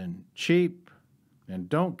ignorance and cheap and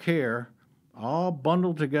don't care, all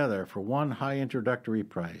bundled together for one high introductory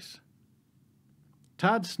price.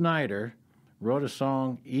 Todd Snyder wrote a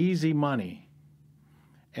song, Easy Money,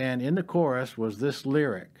 and in the chorus was this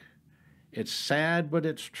lyric, it's sad but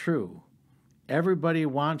it's true. Everybody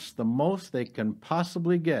wants the most they can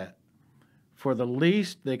possibly get for the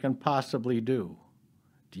least they can possibly do.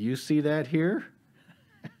 Do you see that here?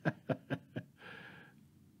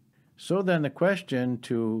 So then the question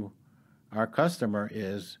to our customer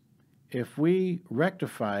is, if we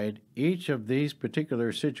rectified each of these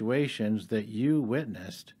particular situations that you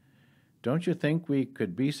witnessed, don't you think we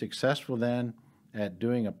could be successful then at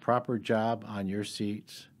doing a proper job on your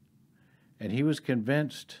seats? And he was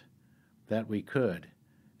convinced that we could,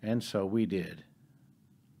 and so we did.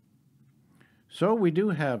 So we do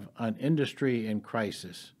have an industry in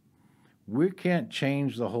crisis. We can't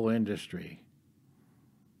change the whole industry,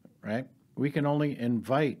 right? We can only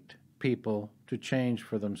invite people to change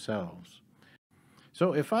for themselves.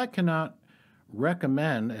 So if I cannot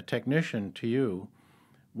recommend a technician to you,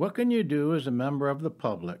 what can you do as a member of the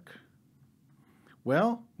public?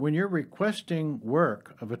 Well, when you're requesting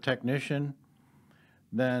work of a technician,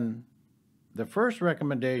 then the first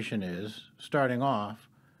recommendation is, starting off,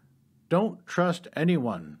 don't trust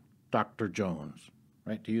anyone, Dr. Jones,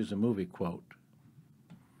 right, to use a movie quote.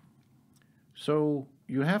 So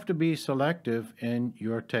you have to be selective in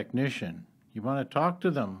your technician. You want to talk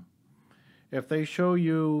to them. If they show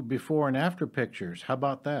you before and after pictures, how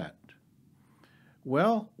about that?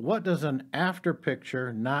 Well, what does an after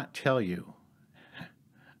picture not tell you?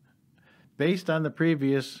 Based on the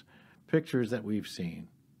previous pictures that we've seen.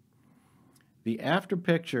 The after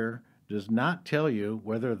picture does not tell you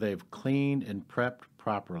whether they've cleaned and prepped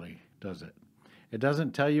properly, does it? It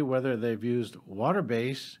doesn't tell you whether they've used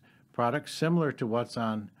water-based products similar to what's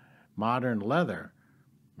on modern leather,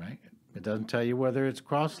 right? It doesn't tell you whether it's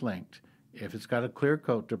cross-linked, if it's got a clear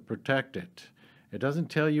coat to protect it. It doesn't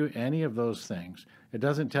tell you any of those things. It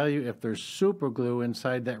doesn't tell you if there's super glue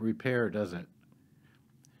inside that repair, does it?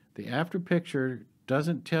 The after picture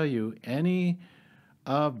doesn't tell you any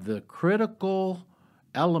of the critical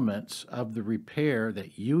elements of the repair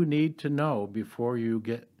that you need to know before you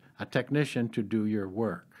get a technician to do your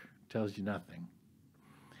work. It tells you nothing.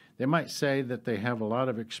 They might say that they have a lot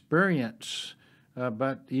of experience,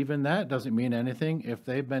 but even that doesn't mean anything if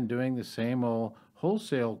they've been doing the same old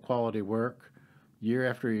wholesale quality work year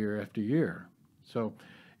after year after year. So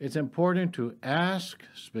it's important to ask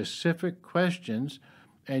specific questions,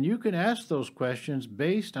 and you can ask those questions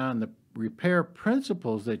based on the repair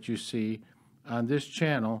principles that you see on this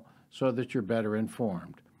channel so that you're better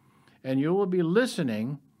informed. And you will be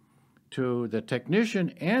listening to the technician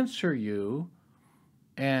answer you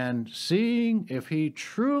and seeing if he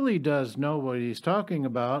truly does know what he's talking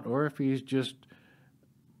about or if he's just,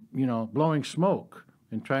 blowing smoke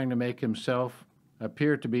and trying to make himself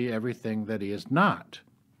appear to be everything that he is not.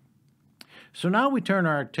 So now we turn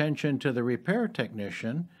our attention to the repair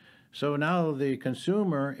technician. So now the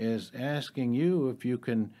consumer is asking you if you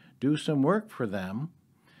can do some work for them.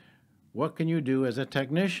 What can you do as a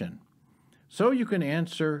technician? So you can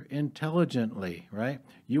answer intelligently, right?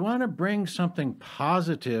 You want to bring something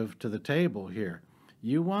positive to the table here.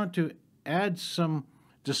 You want to add some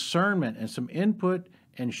discernment and some input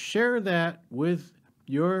and share that with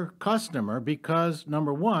your customer because,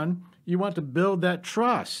 number one, you want to build that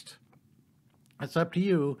trust. It's up to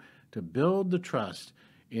you to build the trust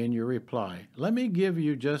in your reply. Let me give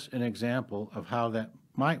you just an example of how that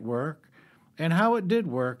might work and how it did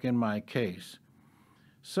work in my case.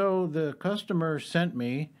 So the customer sent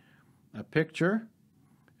me a picture,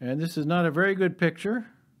 and this is not a very good picture,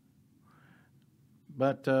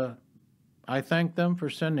 but I thank them for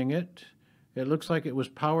sending it. It looks like it was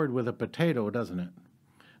powered with a potato, doesn't it?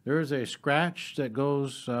 There is a scratch that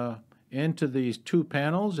goes into these two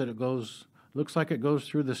panels, and looks like it goes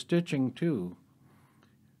through the stitching too.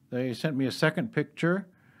 They sent me a second picture.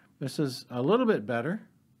 This is a little bit better.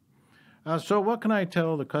 So what can I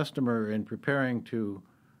tell the customer in preparing to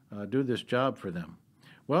do this job for them?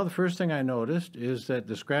 Well, the first thing I noticed is that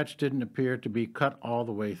the scratch didn't appear to be cut all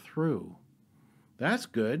the way through. That's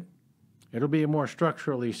good. It'll be a more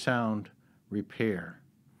structurally sound repair.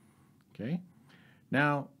 Okay.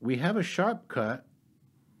 Now, we have a sharp cut,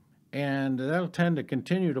 and that'll tend to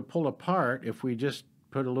continue to pull apart if we just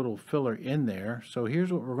put a little filler in there. So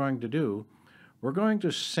here's what we're going to do. We're going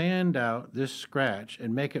to sand out this scratch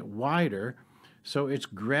and make it wider so it's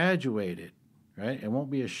graduated, right? It won't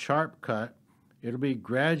be a sharp cut. It'll be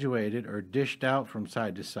graduated or dished out from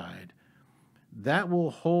side to side. That will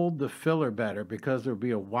hold the filler better because there'll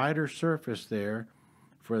be a wider surface there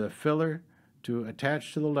for the filler to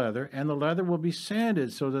attach to the leather, and the leather will be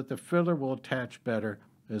sanded so that the filler will attach better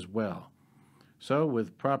as well. So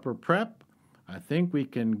with proper prep, I think we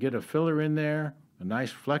can get a filler in there, a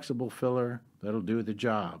nice flexible filler that'll do the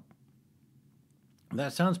job.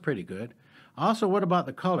 That sounds pretty good. Also, what about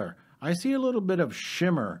the color? I see a little bit of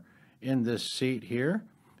shimmer in this seat here,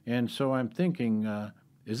 and so I'm thinking,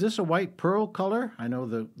 is this a white pearl color? I know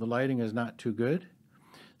the lighting is not too good.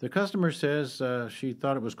 The customer says she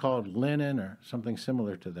thought it was called linen or something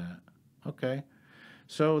similar to that. Okay.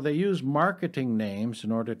 So they use marketing names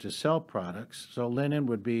in order to sell products. So linen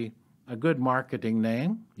would be a good marketing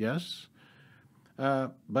name, yes.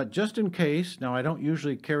 But just in case, now I don't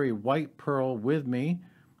usually carry white pearl with me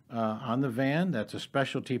on the van. That's a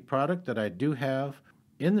specialty product that I do have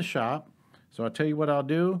in the shop. So I'll tell you what I'll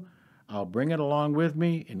do. I'll bring it along with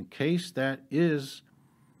me in case that is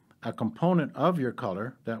a component of your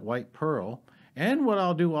color, that white pearl. And what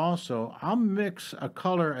I'll do also, I'll mix a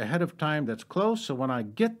color ahead of time that's close, so when I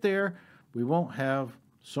get there, we won't have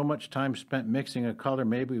so much time spent mixing a color.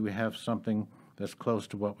 Maybe we have something that's close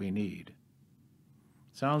to what we need.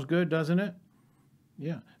 Sounds good, doesn't it?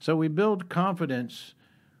 Yeah. So we build confidence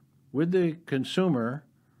with the consumer.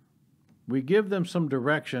 We give them some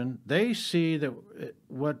direction. They see that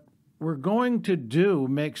what we're going to do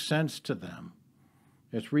makes sense to them.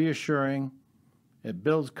 It's reassuring. It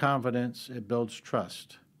builds confidence. It builds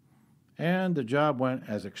trust. And the job went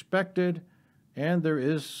as expected, and there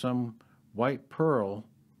is some white pearl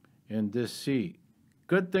in this seat.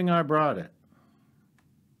 Good thing I brought it.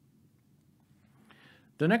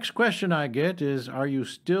 The next question I get is, are you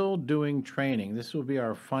still doing training? This will be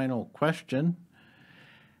our final question.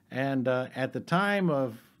 And at the time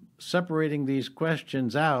of separating these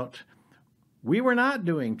questions out, we were not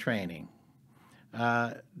doing training.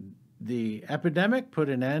 The epidemic put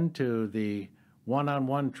an end to the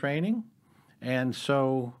one-on-one training, and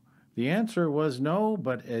so the answer was no,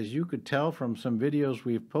 but as you could tell from some videos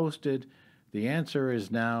we've posted, the answer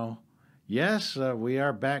is now yes, we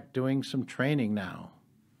are back doing some training now.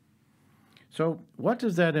 So what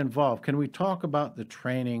does that involve? Can we talk about the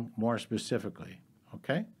training more specifically?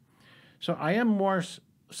 Okay. So I am more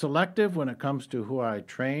selective when it comes to who I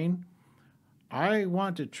train. I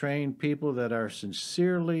want to train people that are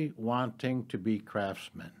sincerely wanting to be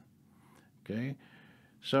craftsmen. Okay.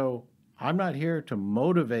 So I'm not here to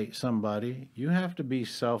motivate somebody. You have to be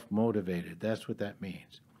self-motivated. That's what that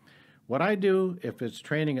means. What I do, if it's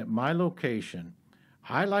training at my location,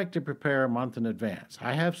 I like to prepare a month in advance.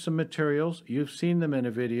 I have some materials. You've seen them in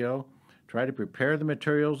a video. Try to prepare the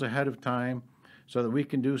materials ahead of time so that we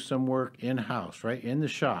can do some work in-house, right, in the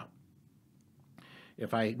shop.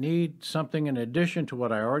 If I need something in addition to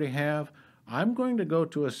what I already have, I'm going to go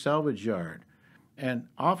to a salvage yard. And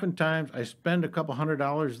oftentimes I spend a couple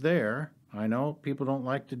 $100 there. I know people don't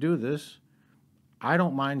like to do this. I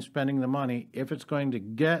don't mind spending the money if it's going to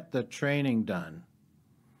get the training done.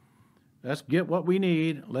 Let's get what we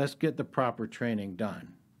need. Let's get the proper training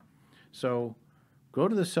done. So go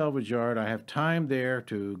to the salvage yard. I have time there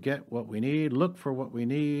to get what we need, look for what we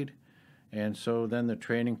need, and so then the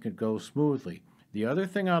training could go smoothly. The other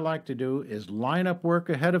thing I like to do is line up work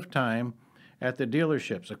ahead of time at the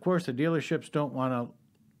dealerships. Of course, the dealerships don't want to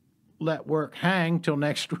let work hang till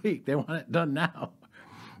next week. They want it done now.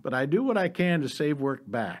 But I do what I can to save work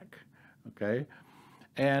back, okay?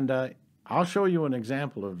 And I'll show you an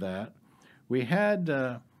example of that. We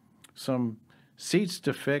had some seats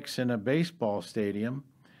to fix in a baseball stadium,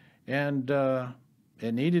 and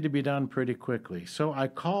it needed to be done pretty quickly. So I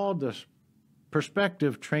called the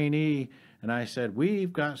prospective trainee, and I said,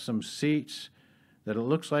 we've got some seats that it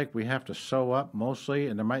looks like we have to sew up mostly,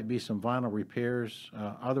 and there might be some vinyl repairs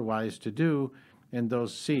otherwise to do in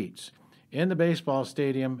those seats. In the baseball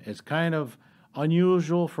stadium, it's kind of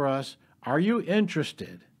unusual for us. Are you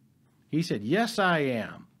interested? He said, yes, I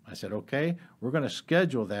am. I said, okay, we're going to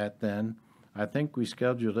schedule that then. I think we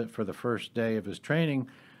scheduled it for the first day of his training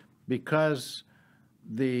because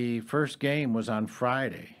the first game was on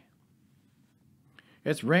Friday.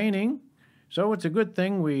 It's raining, so it's a good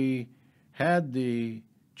thing we had the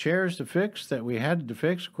chairs to fix that we had to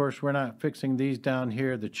fix. Of course, we're not fixing these down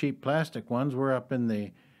here, the cheap plastic ones. We're up in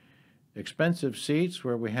the expensive seats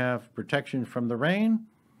where we have protection from the rain.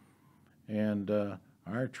 And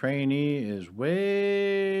our trainee is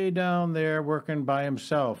way down there working by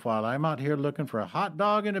himself while I'm out here looking for a hot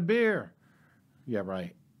dog and a beer. Yeah,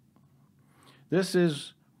 right. This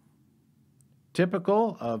is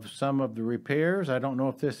typical of some of the repairs. I don't know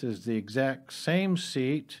if this is the exact same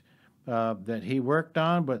seat that he worked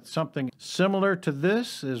on, but something similar to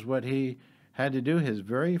this is what he had to do, his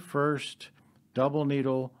very first double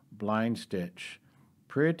needle blind stitch.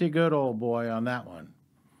 Pretty good old boy on that one.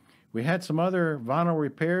 We had some other vinyl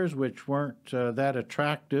repairs which weren't that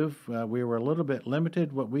attractive. We were a little bit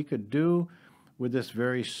limited what we could do with this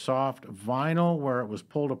very soft vinyl where it was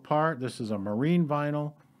pulled apart. This is a marine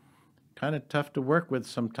vinyl. Kind of tough to work with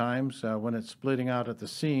sometimes when it's splitting out at the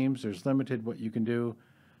seams. There's limited what you can do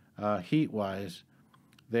heat-wise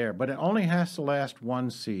there. But it only has to last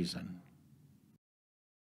one season.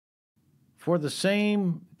 For the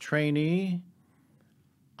same trainee,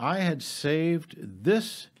 I had saved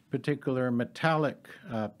this particular metallic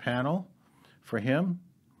panel for him,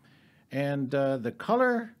 and the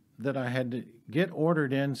color that I had get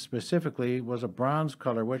ordered in specifically was a bronze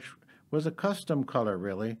color, which was a custom color,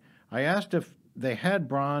 really. I asked if they had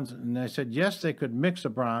bronze, and they said yes, they could mix a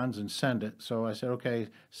bronze and send it. So I said, okay,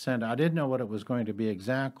 send it. I didn't know what it was going to be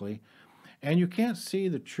exactly. And you can't see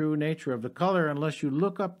the true nature of the color unless you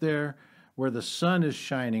look up there where the sun is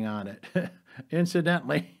shining on it,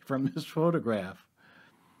 incidentally, from this photograph.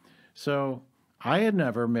 So I had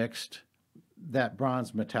never mixed that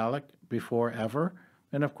bronze metallic before ever.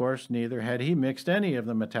 And of course, neither had he mixed any of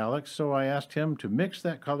the metallics. So I asked him to mix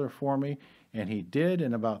that color for me, and he did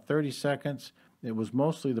in about 30 seconds. It was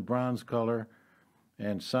mostly the bronze color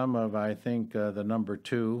and some of, I think, the number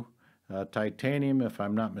 2, titanium, if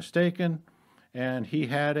I'm not mistaken. And he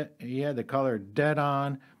had it. He had the color dead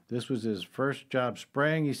on. This was his first job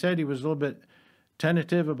spraying. He said he was a little bit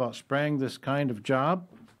tentative about spraying this kind of job.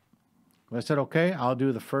 I said, okay, I'll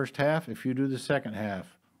do the first half if you do the second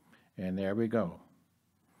half. And there we go.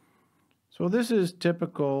 So this is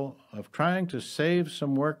typical of trying to save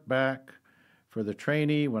some work back for the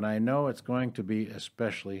trainee when I know it's going to be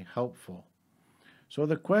especially helpful. So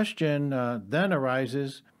the question then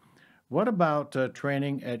arises, what about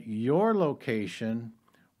training at your location?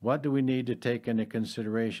 What do we need to take into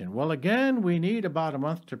consideration? Well, again, we need about a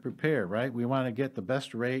month to prepare, right? We want to get the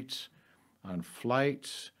best rates on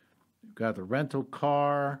flights. We've got the rental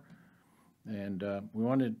car, and we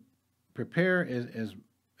want to prepare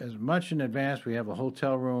as much in advance. We have a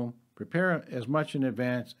hotel room. Prepare as much in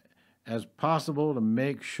advance as possible to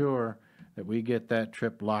make sure that we get that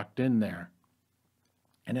trip locked in there.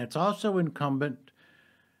 And it's also incumbent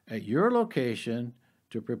at your location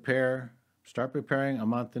to start preparing a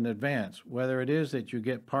month in advance, whether it is that you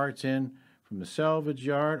get parts in from the salvage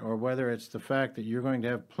yard or whether it's the fact that you're going to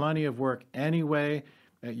have plenty of work anyway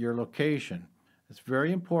at your location. It's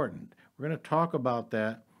very important. We're going to talk about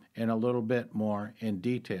that in a little bit more in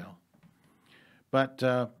detail. But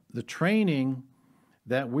the training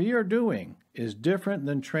that we are doing is different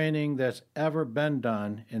than training that's ever been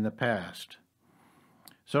done in the past.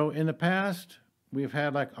 So in the past, we've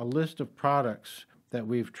had like a list of products that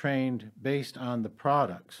we've trained based on the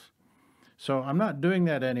products. So I'm not doing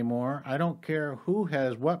that anymore. I don't care who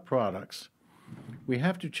has what products. We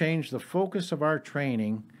have to change the focus of our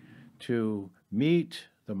training to meet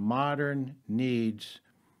the modern needs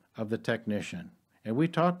of the technician. And we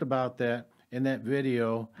talked about that in that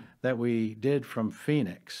video that we did from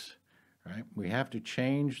Phoenix, right? We have to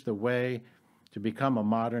change the way to become a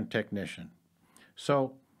modern technician.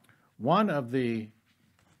 So one of the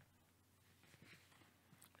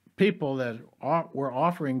people that were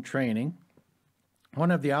offering training,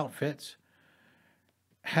 one of the outfits,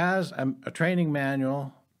 has a training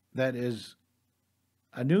manual that is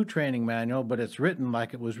a new training manual, but it's written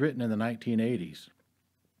like it was written in the 1980s.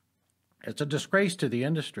 It's a disgrace to the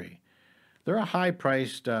industry. They're a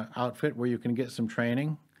high-priced outfit where you can get some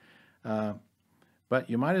training, but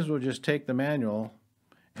you might as well just take the manual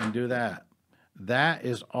and do that. That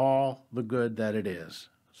is all the good that it is.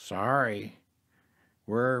 Sorry.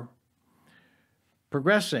 We're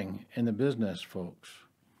progressing in the business, folks.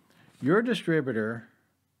 Your distributor,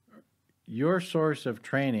 your source of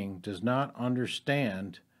training, does not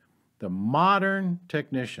understand the modern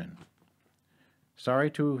technician. Sorry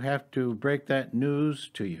to have to break that news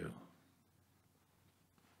to you.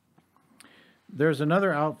 There's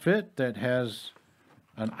another outfit that has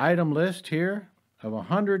an item list here of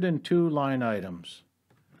 102 line items.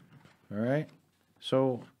 All right?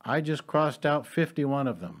 So I just crossed out 51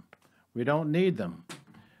 of them. We don't need them.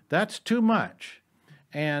 That's too much.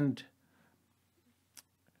 And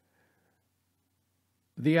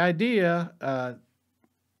the idea,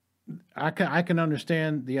 I can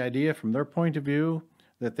understand the idea from their point of view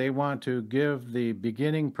that they want to give the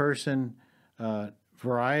beginning person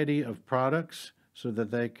variety of products so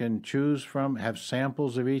that they can choose from, have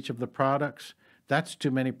samples of each of the products. That's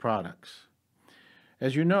too many products.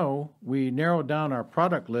 As you know, we narrowed down our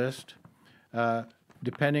product list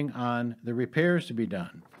depending on the repairs to be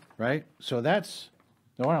done, right? So that's,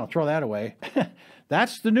 no, I'll throw that away.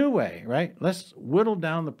 That's the new way, right? Let's whittle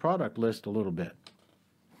down the product list a little bit.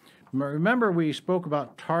 Remember, we spoke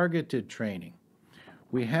about targeted training.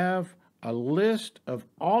 We have a list of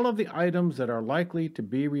all of the items that are likely to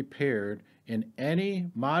be repaired in any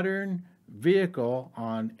modern vehicle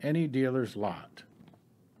on any dealer's lot,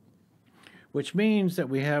 which means that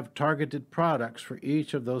we have targeted products for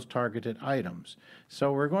each of those targeted items.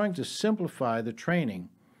 So we're going to simplify the training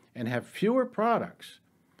and have fewer products.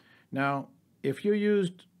 Now, if you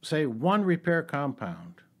used, say, one repair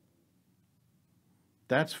compound,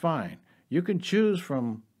 that's fine. You can choose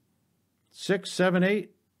from 6, 7,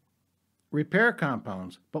 8 repair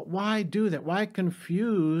compounds. But why do that? Why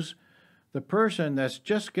confuse the person that's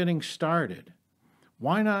just getting started?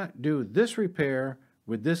 Why not do this repair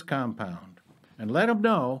with this compound? And let them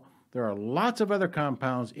know there are lots of other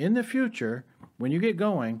compounds in the future. When you get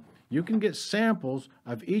going, you can get samples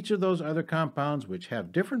of each of those other compounds which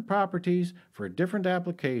have different properties for different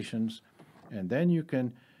applications, and then you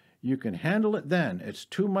can handle it then. It's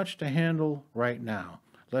too much to handle right now.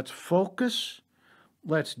 Let's focus.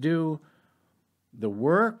 Let's do the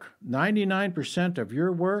work, 99% of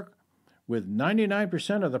your work, with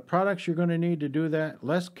 99% of the products you're going to need to do that.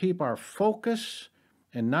 Let's keep our focus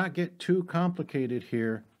and not get too complicated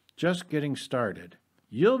here, just getting started.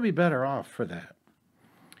 You'll be better off for that.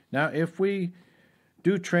 Now, if we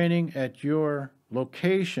do training at your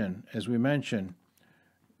location, as we mentioned,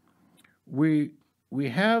 we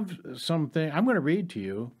have something, I'm going to read to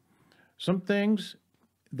you some things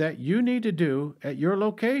that you need to do at your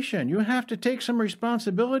location. You have to take some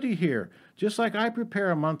responsibility here. Just like I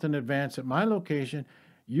prepare a month in advance at my location,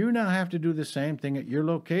 you now have to do the same thing at your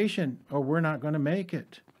location, or we're not going to make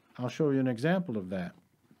it. I'll show you an example of that.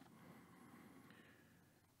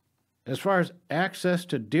 As far as access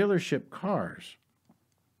to dealership cars,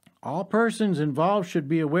 all persons involved should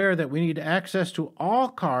be aware that we need access to all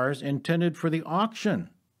cars intended for the auction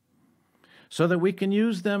so that we can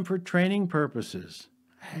use them for training purposes.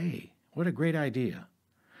 Hey, what a great idea.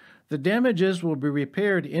 The damages will be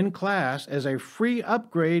repaired in class as a free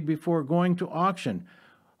upgrade before going to auction.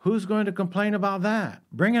 Who's going to complain about that?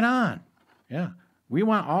 Bring it on. Yeah, we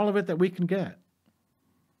want all of it that we can get.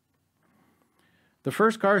 The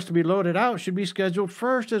first cars to be loaded out should be scheduled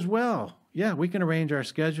first as well. Yeah, we can arrange our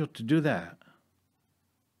schedule to do that.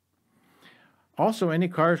 Also, any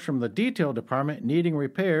cars from the detail department needing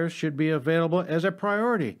repairs should be available as a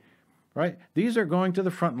priority, right? These are going to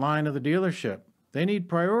the front line of the dealership. They need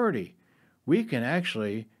priority. We can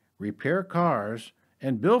actually repair cars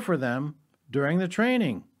and bill for them during the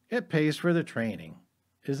training. It pays for the training.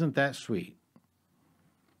 Isn't that sweet?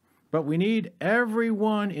 But we need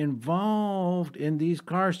everyone involved in these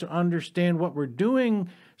cars to understand what we're doing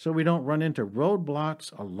so we don't run into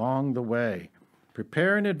roadblocks along the way.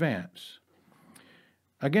 Prepare in advance.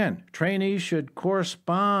 Again, trainees should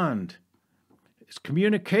correspond. It's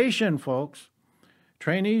communication, folks.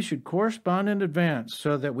 Trainees should correspond in advance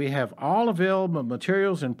so that we have all available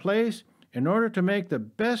materials in place in order to make the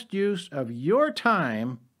best use of your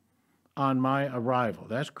time on my arrival.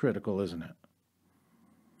 That's critical, isn't it?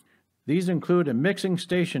 These include a mixing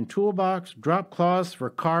station toolbox, drop cloths for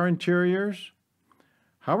car interiors.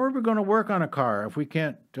 How are we going to work on a car if we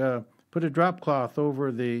can't put a drop cloth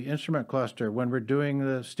over the instrument cluster when we're doing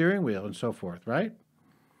the steering wheel and so forth, right?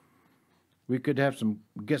 We could have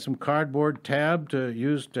get some cardboard tab to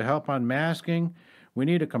use to help on masking. We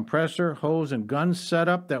need a compressor, hose, and gun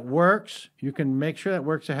setup that works. You can make sure that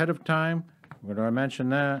works ahead of time. Where do I mention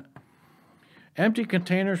that? Empty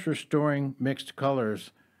containers for storing mixed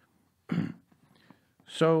colors.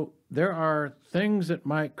 So there are things that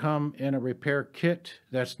might come in a repair kit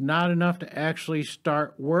that's not enough to actually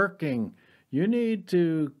start working. You need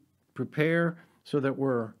to prepare so that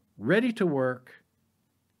we're ready to work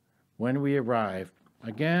when we arrive.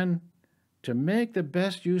 Again, to make the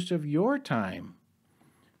best use of your time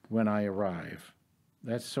when I arrive.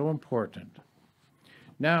 That's so important.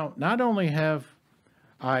 Now, not only have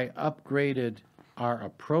I upgraded our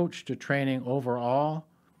approach to training overall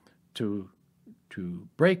to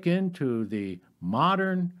break into the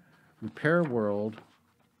modern repair world,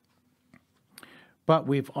 but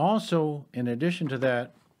we've also, in addition to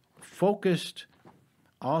that, focused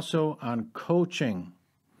also on coaching.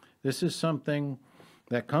 This is something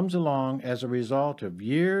that comes along as a result of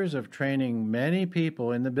years of training many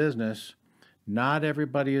people in the business. Not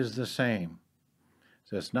everybody is the same.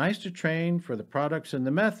 So it's nice to train for the products and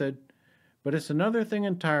the method, but it's another thing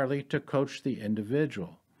entirely to coach the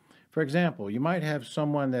individual. For example, you might have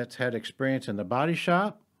someone that's had experience in the body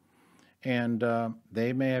shop, and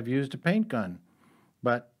they may have used a paint gun,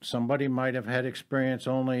 but somebody might have had experience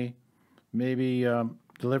only maybe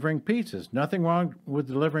delivering pizzas. Nothing wrong with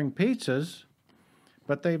delivering pizzas,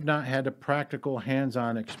 but they've not had a practical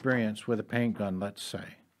hands-on experience with a paint gun, let's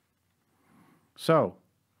say. So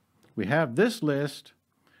we have this list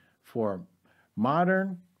for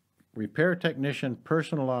modern repair technician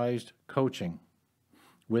personalized coaching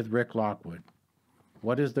with Rick Lockwood.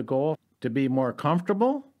 What is the goal? To be more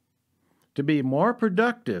comfortable, to be more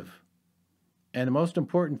productive, and the most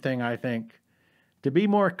important thing, I think, to be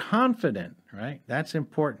more confident, right? That's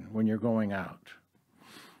important when you're going out.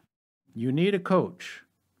 You need a coach.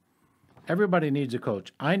 Everybody needs a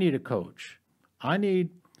coach. I need a coach. I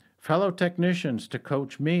need fellow technicians to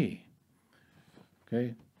coach me.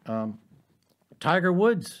 Okay, Tiger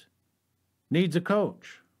Woods needs a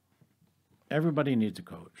coach. Everybody needs a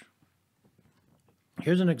coach.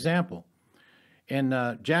 Here's an example.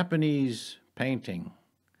 In Japanese painting,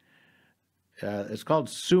 it's called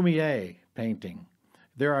sumi-e painting.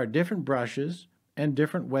 There are different brushes and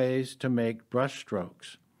different ways to make brush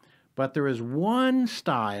strokes. But there is one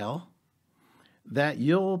style that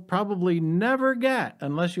you'll probably never get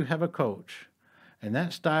unless you have a coach. And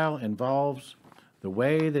that style involves the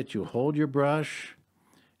way that you hold your brush.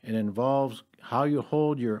 It involves how you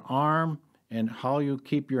hold your arm and how you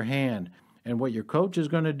keep your hand. And what your coach is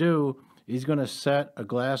going to do, he's going to set a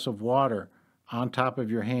glass of water on top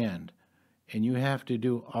of your hand. And you have to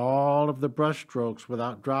do all of the brush strokes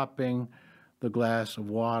without dropping the glass of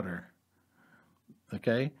water.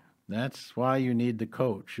 Okay? That's why you need the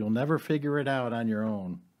coach. You'll never figure it out on your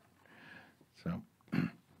own. So,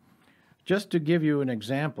 just to give you an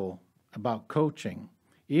example about coaching,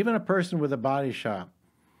 even a person with a body shop,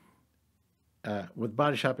 with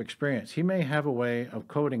body shop experience, he may have a way of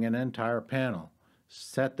coating an entire panel.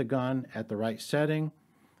 Set the gun at the right setting,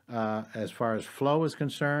 as far as flow is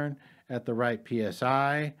concerned, at the right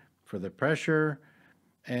PSI for the pressure,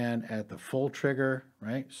 and at the full trigger,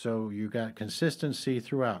 right? So you got consistency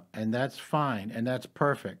throughout, and that's fine, and that's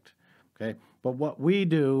perfect, okay? But what we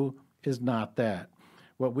do is not that.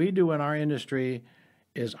 What we do in our industry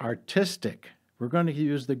is artistic. We're going to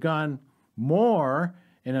use the gun more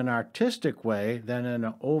in an artistic way than in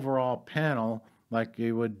an overall panel like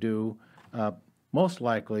you would do most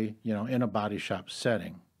likely, in a body shop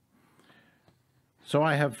setting. So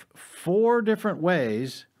I have 4 different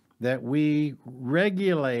ways that we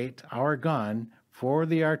regulate our gun for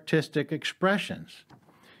the artistic expressions.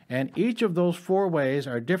 And each of those 4 ways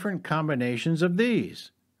are different combinations of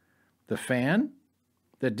these: the fan,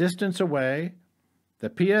 the distance away,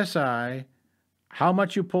 the PSI, how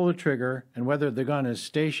much you pull the trigger, and whether the gun is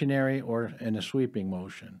stationary or in a sweeping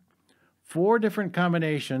motion. 4 different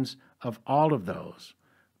combinations of all of those.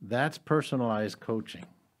 That's personalized coaching.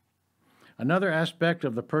 Another aspect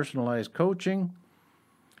of the personalized coaching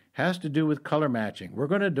has to do with color matching. We're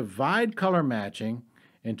going to divide color matching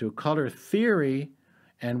into color theory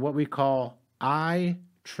and what we call eye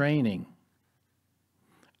training.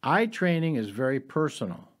 Eye training is very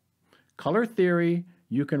personal. Color theory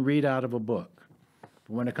you can read out of a book.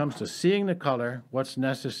 But when it comes to seeing the color, what's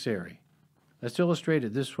necessary? Let's illustrate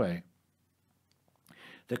it this way.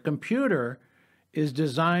 The computer is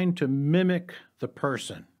designed to mimic the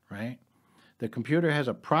person, right? The computer has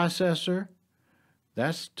a processor.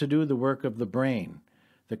 That's to do the work of the brain.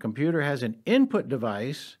 The computer has an input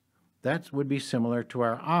device. That would be similar to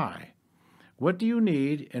our eye. What do you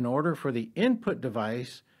need in order for the input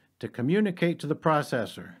device to communicate to the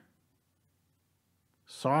processor?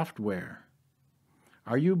 Software.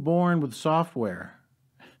 Are you born with software?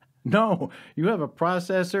 No, you have a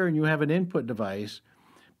processor and you have an input device,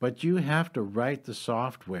 but you have to write the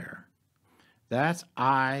software. That's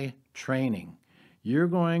eye training. You're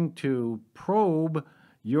going to probe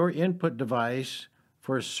your input device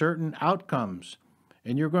for certain outcomes,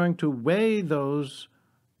 and you're going to weigh those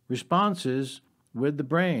responses with the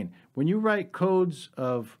brain. When you write codes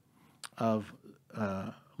of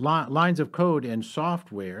lines of code in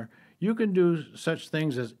software, you can do such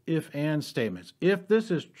things as if-and statements. If this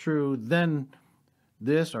is true, then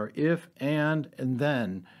this, or if, and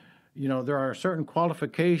then. There are certain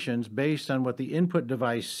qualifications based on what the input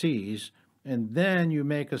device sees, and then you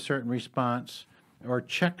make a certain response or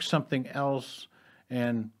check something else,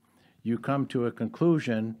 and you come to a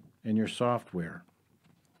conclusion in your software.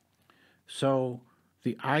 So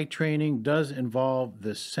the eye training does involve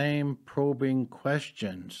the same probing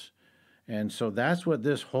questions. And so that's what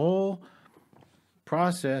this whole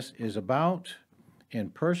process is about in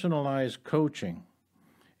personalized coaching.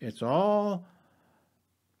 It's all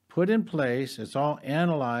put in place, it's all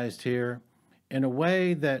analyzed here in a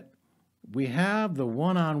way that we have the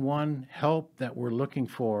one-on-one help that we're looking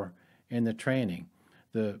for in the training.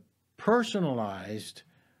 The personalized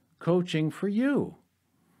coaching for you,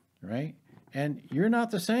 right? And you're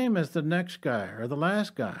not the same as the next guy or the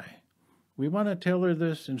last guy. We want to tailor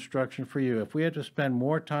this instruction for you. If we had to spend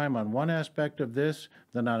more time on one aspect of this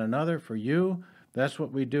than on another for you, that's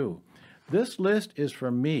what we do. This list is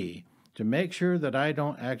for me to make sure that I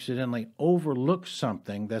don't accidentally overlook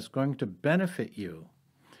something that's going to benefit you.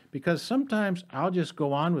 Because sometimes I'll just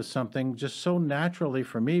go on with something just so naturally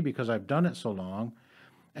for me because I've done it so long,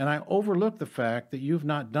 and I overlook the fact that you've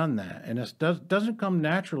not done that, and it doesn't come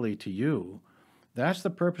naturally to you. That's the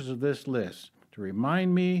purpose of this list, to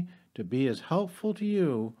remind me to be as helpful to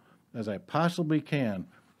you as I possibly can.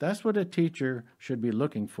 That's what a teacher should be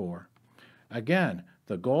looking for. Again,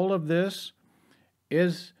 the goal of this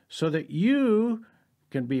is so that you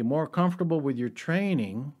can be more comfortable with your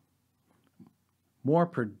training, more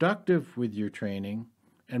productive with your training,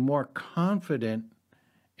 and more confident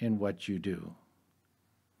in what you do.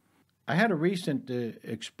 I had a recent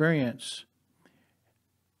experience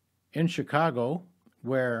in Chicago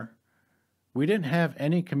where we didn't have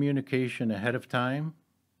any communication ahead of time.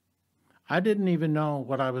 I didn't even know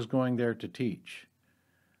what I was going there to teach.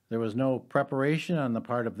 There was no preparation on the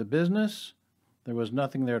part of the business. There was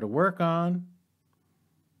nothing there to work on.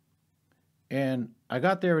 And I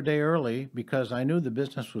got there a day early because I knew the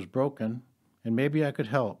business was broken and maybe I could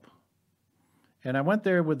help. And I went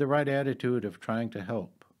there with the right attitude of trying to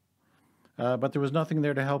help. But there was nothing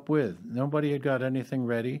there to help with. Nobody had got anything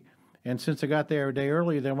ready. And since I got there a day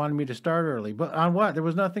early, they wanted me to start early. But on what? There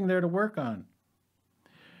was nothing there to work on.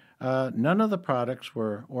 None of the products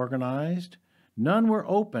were organized. None were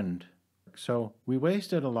opened. So we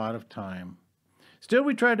wasted a lot of time. Still,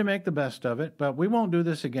 we tried to make the best of it, but we won't do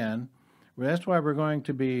this again. That's why we're going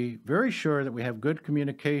to be very sure that we have good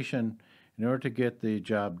communication in order to get the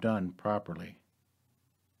job done properly.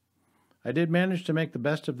 I did manage to make the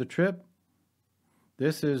best of the trip.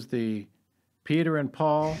 This is the Peter and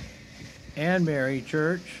Paul and Mary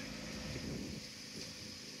Church,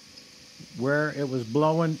 where it was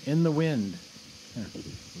blowing in the wind.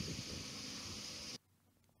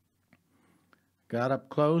 Got up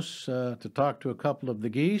close to talk to a couple of the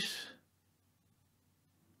geese.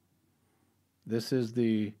 This is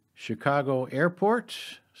the Chicago airport,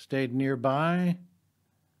 stayed nearby.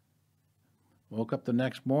 Woke up the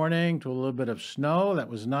next morning to a little bit of snow. That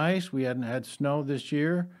was nice. We hadn't had snow this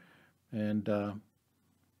year, and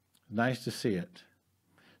nice to see it.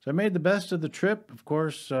 So I made the best of the trip. Of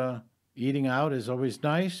course, eating out is always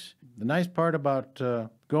nice. The nice part about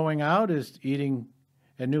going out is eating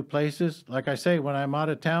at new places. Like I say, when I'm out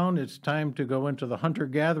of town, it's time to go into the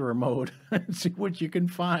hunter-gatherer mode and see what you can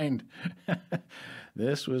find.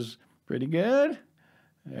 This was pretty good.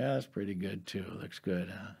 Yeah, it's pretty good too. Looks good,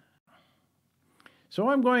 huh? So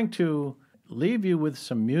I'm going to leave you with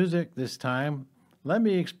some music this time. Let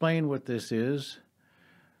me explain what this is.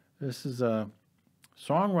 This is a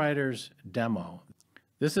songwriter's demo.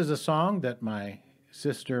 This is a song that my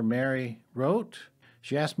sister Mary wrote.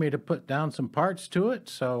 She asked me to put down some parts to it,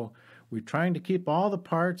 so we're trying to keep all the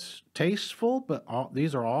parts tasteful, but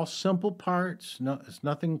these are all simple parts. No, it's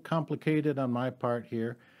nothing complicated on my part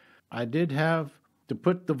here. I did have to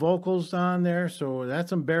put the vocals on there, so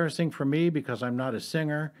that's embarrassing for me because I'm not a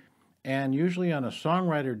singer. And usually on a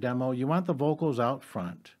songwriter demo, you want the vocals out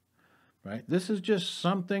front, right? This is just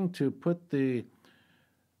something to put the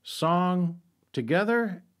song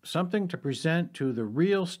together, something to present to the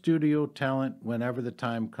real studio talent whenever the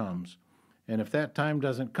time comes. And if that time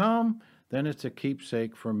doesn't come, then it's a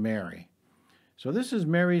keepsake for Mary. So this is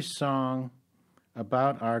Mary's song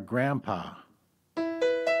about our grandpa.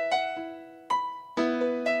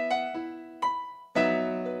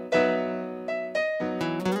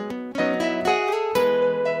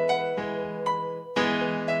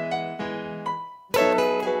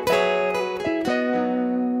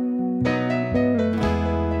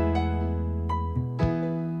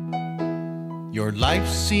 Your life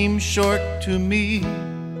seemed short to me,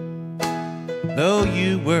 though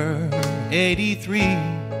you were 83.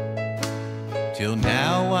 Till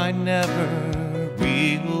now I never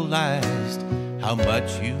realized how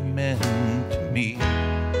much you meant to me.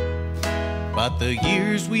 But the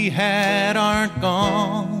years we had aren't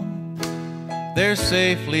gone, they're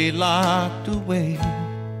safely locked away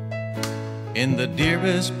in the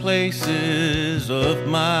dearest places of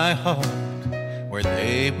my heart, where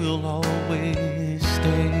they will always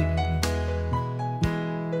stay.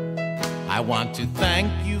 I want to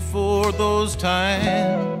thank you for those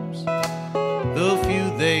times, the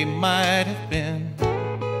few they might have been,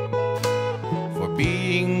 for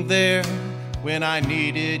being there when I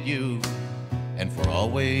needed you, and for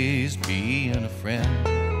always being a friend,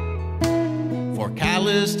 for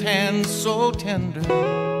calloused hands so tender,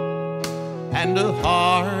 and a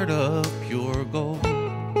heart of pure gold,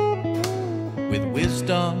 with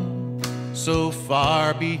wisdom so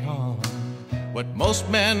far beyond what most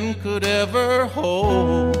men could ever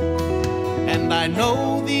hold. And I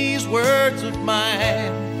know these words of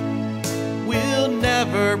mine will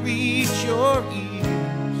never reach your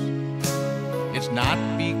ears. It's not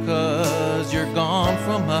because you're gone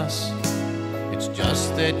from us, it's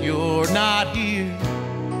just that you're not here.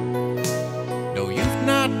 No, you've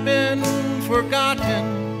not been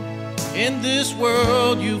forgotten in this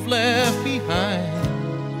world you've left behind.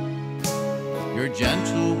 Your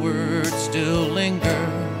gentle words still linger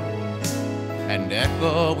and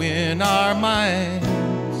echo in our minds.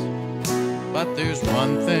 But there's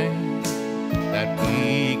one thing that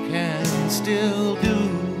we can still do.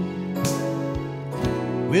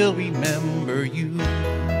 We'll remember you.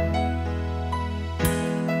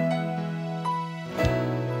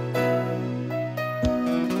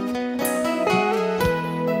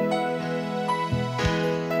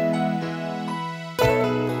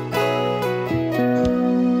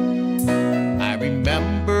 I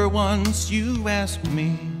remember once you asked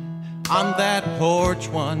me on that porch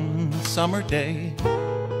one summer day,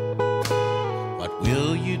 what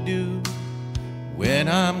will you do when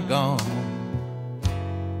I'm gone?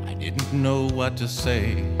 I didn't know what to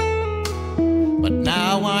say, but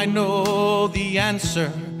now I know the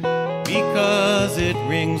answer because it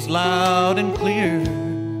rings loud and clear.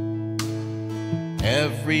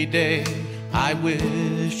 Every day I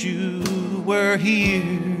wish you were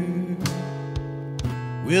here.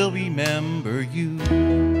 We'll remember you.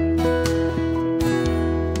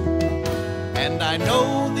 And I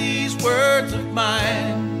know these words of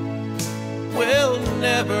mine will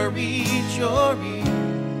never reach your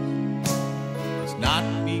ears. It's not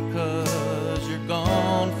because you're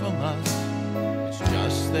gone from us, it's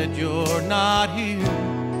just that you're not here.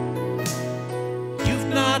 You've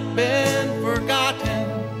not been forgotten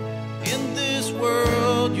in this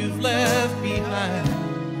world you've left behind.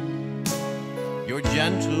 Your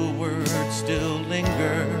gentle words still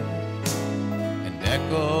linger and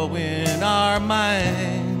echo in our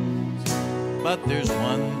minds. But there's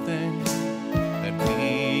one thing that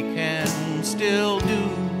we can still do.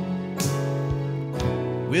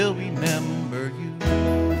 We'll remember you.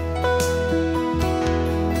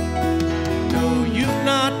 No, you've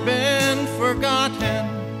not been forgotten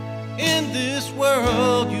in this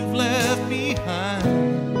world you've left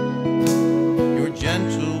behind. Your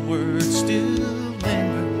gentle words still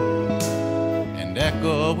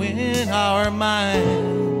echo in our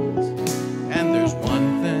minds. And there's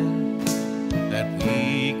one thing that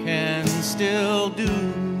we can still do.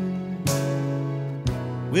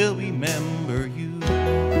 We'll remember you.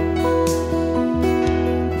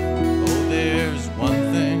 Oh, there's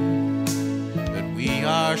one thing that we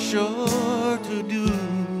are sure to do.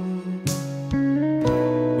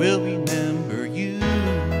 We'll remember you.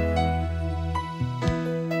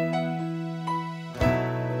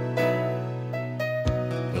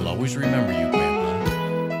 We'll always remember you, Gwen.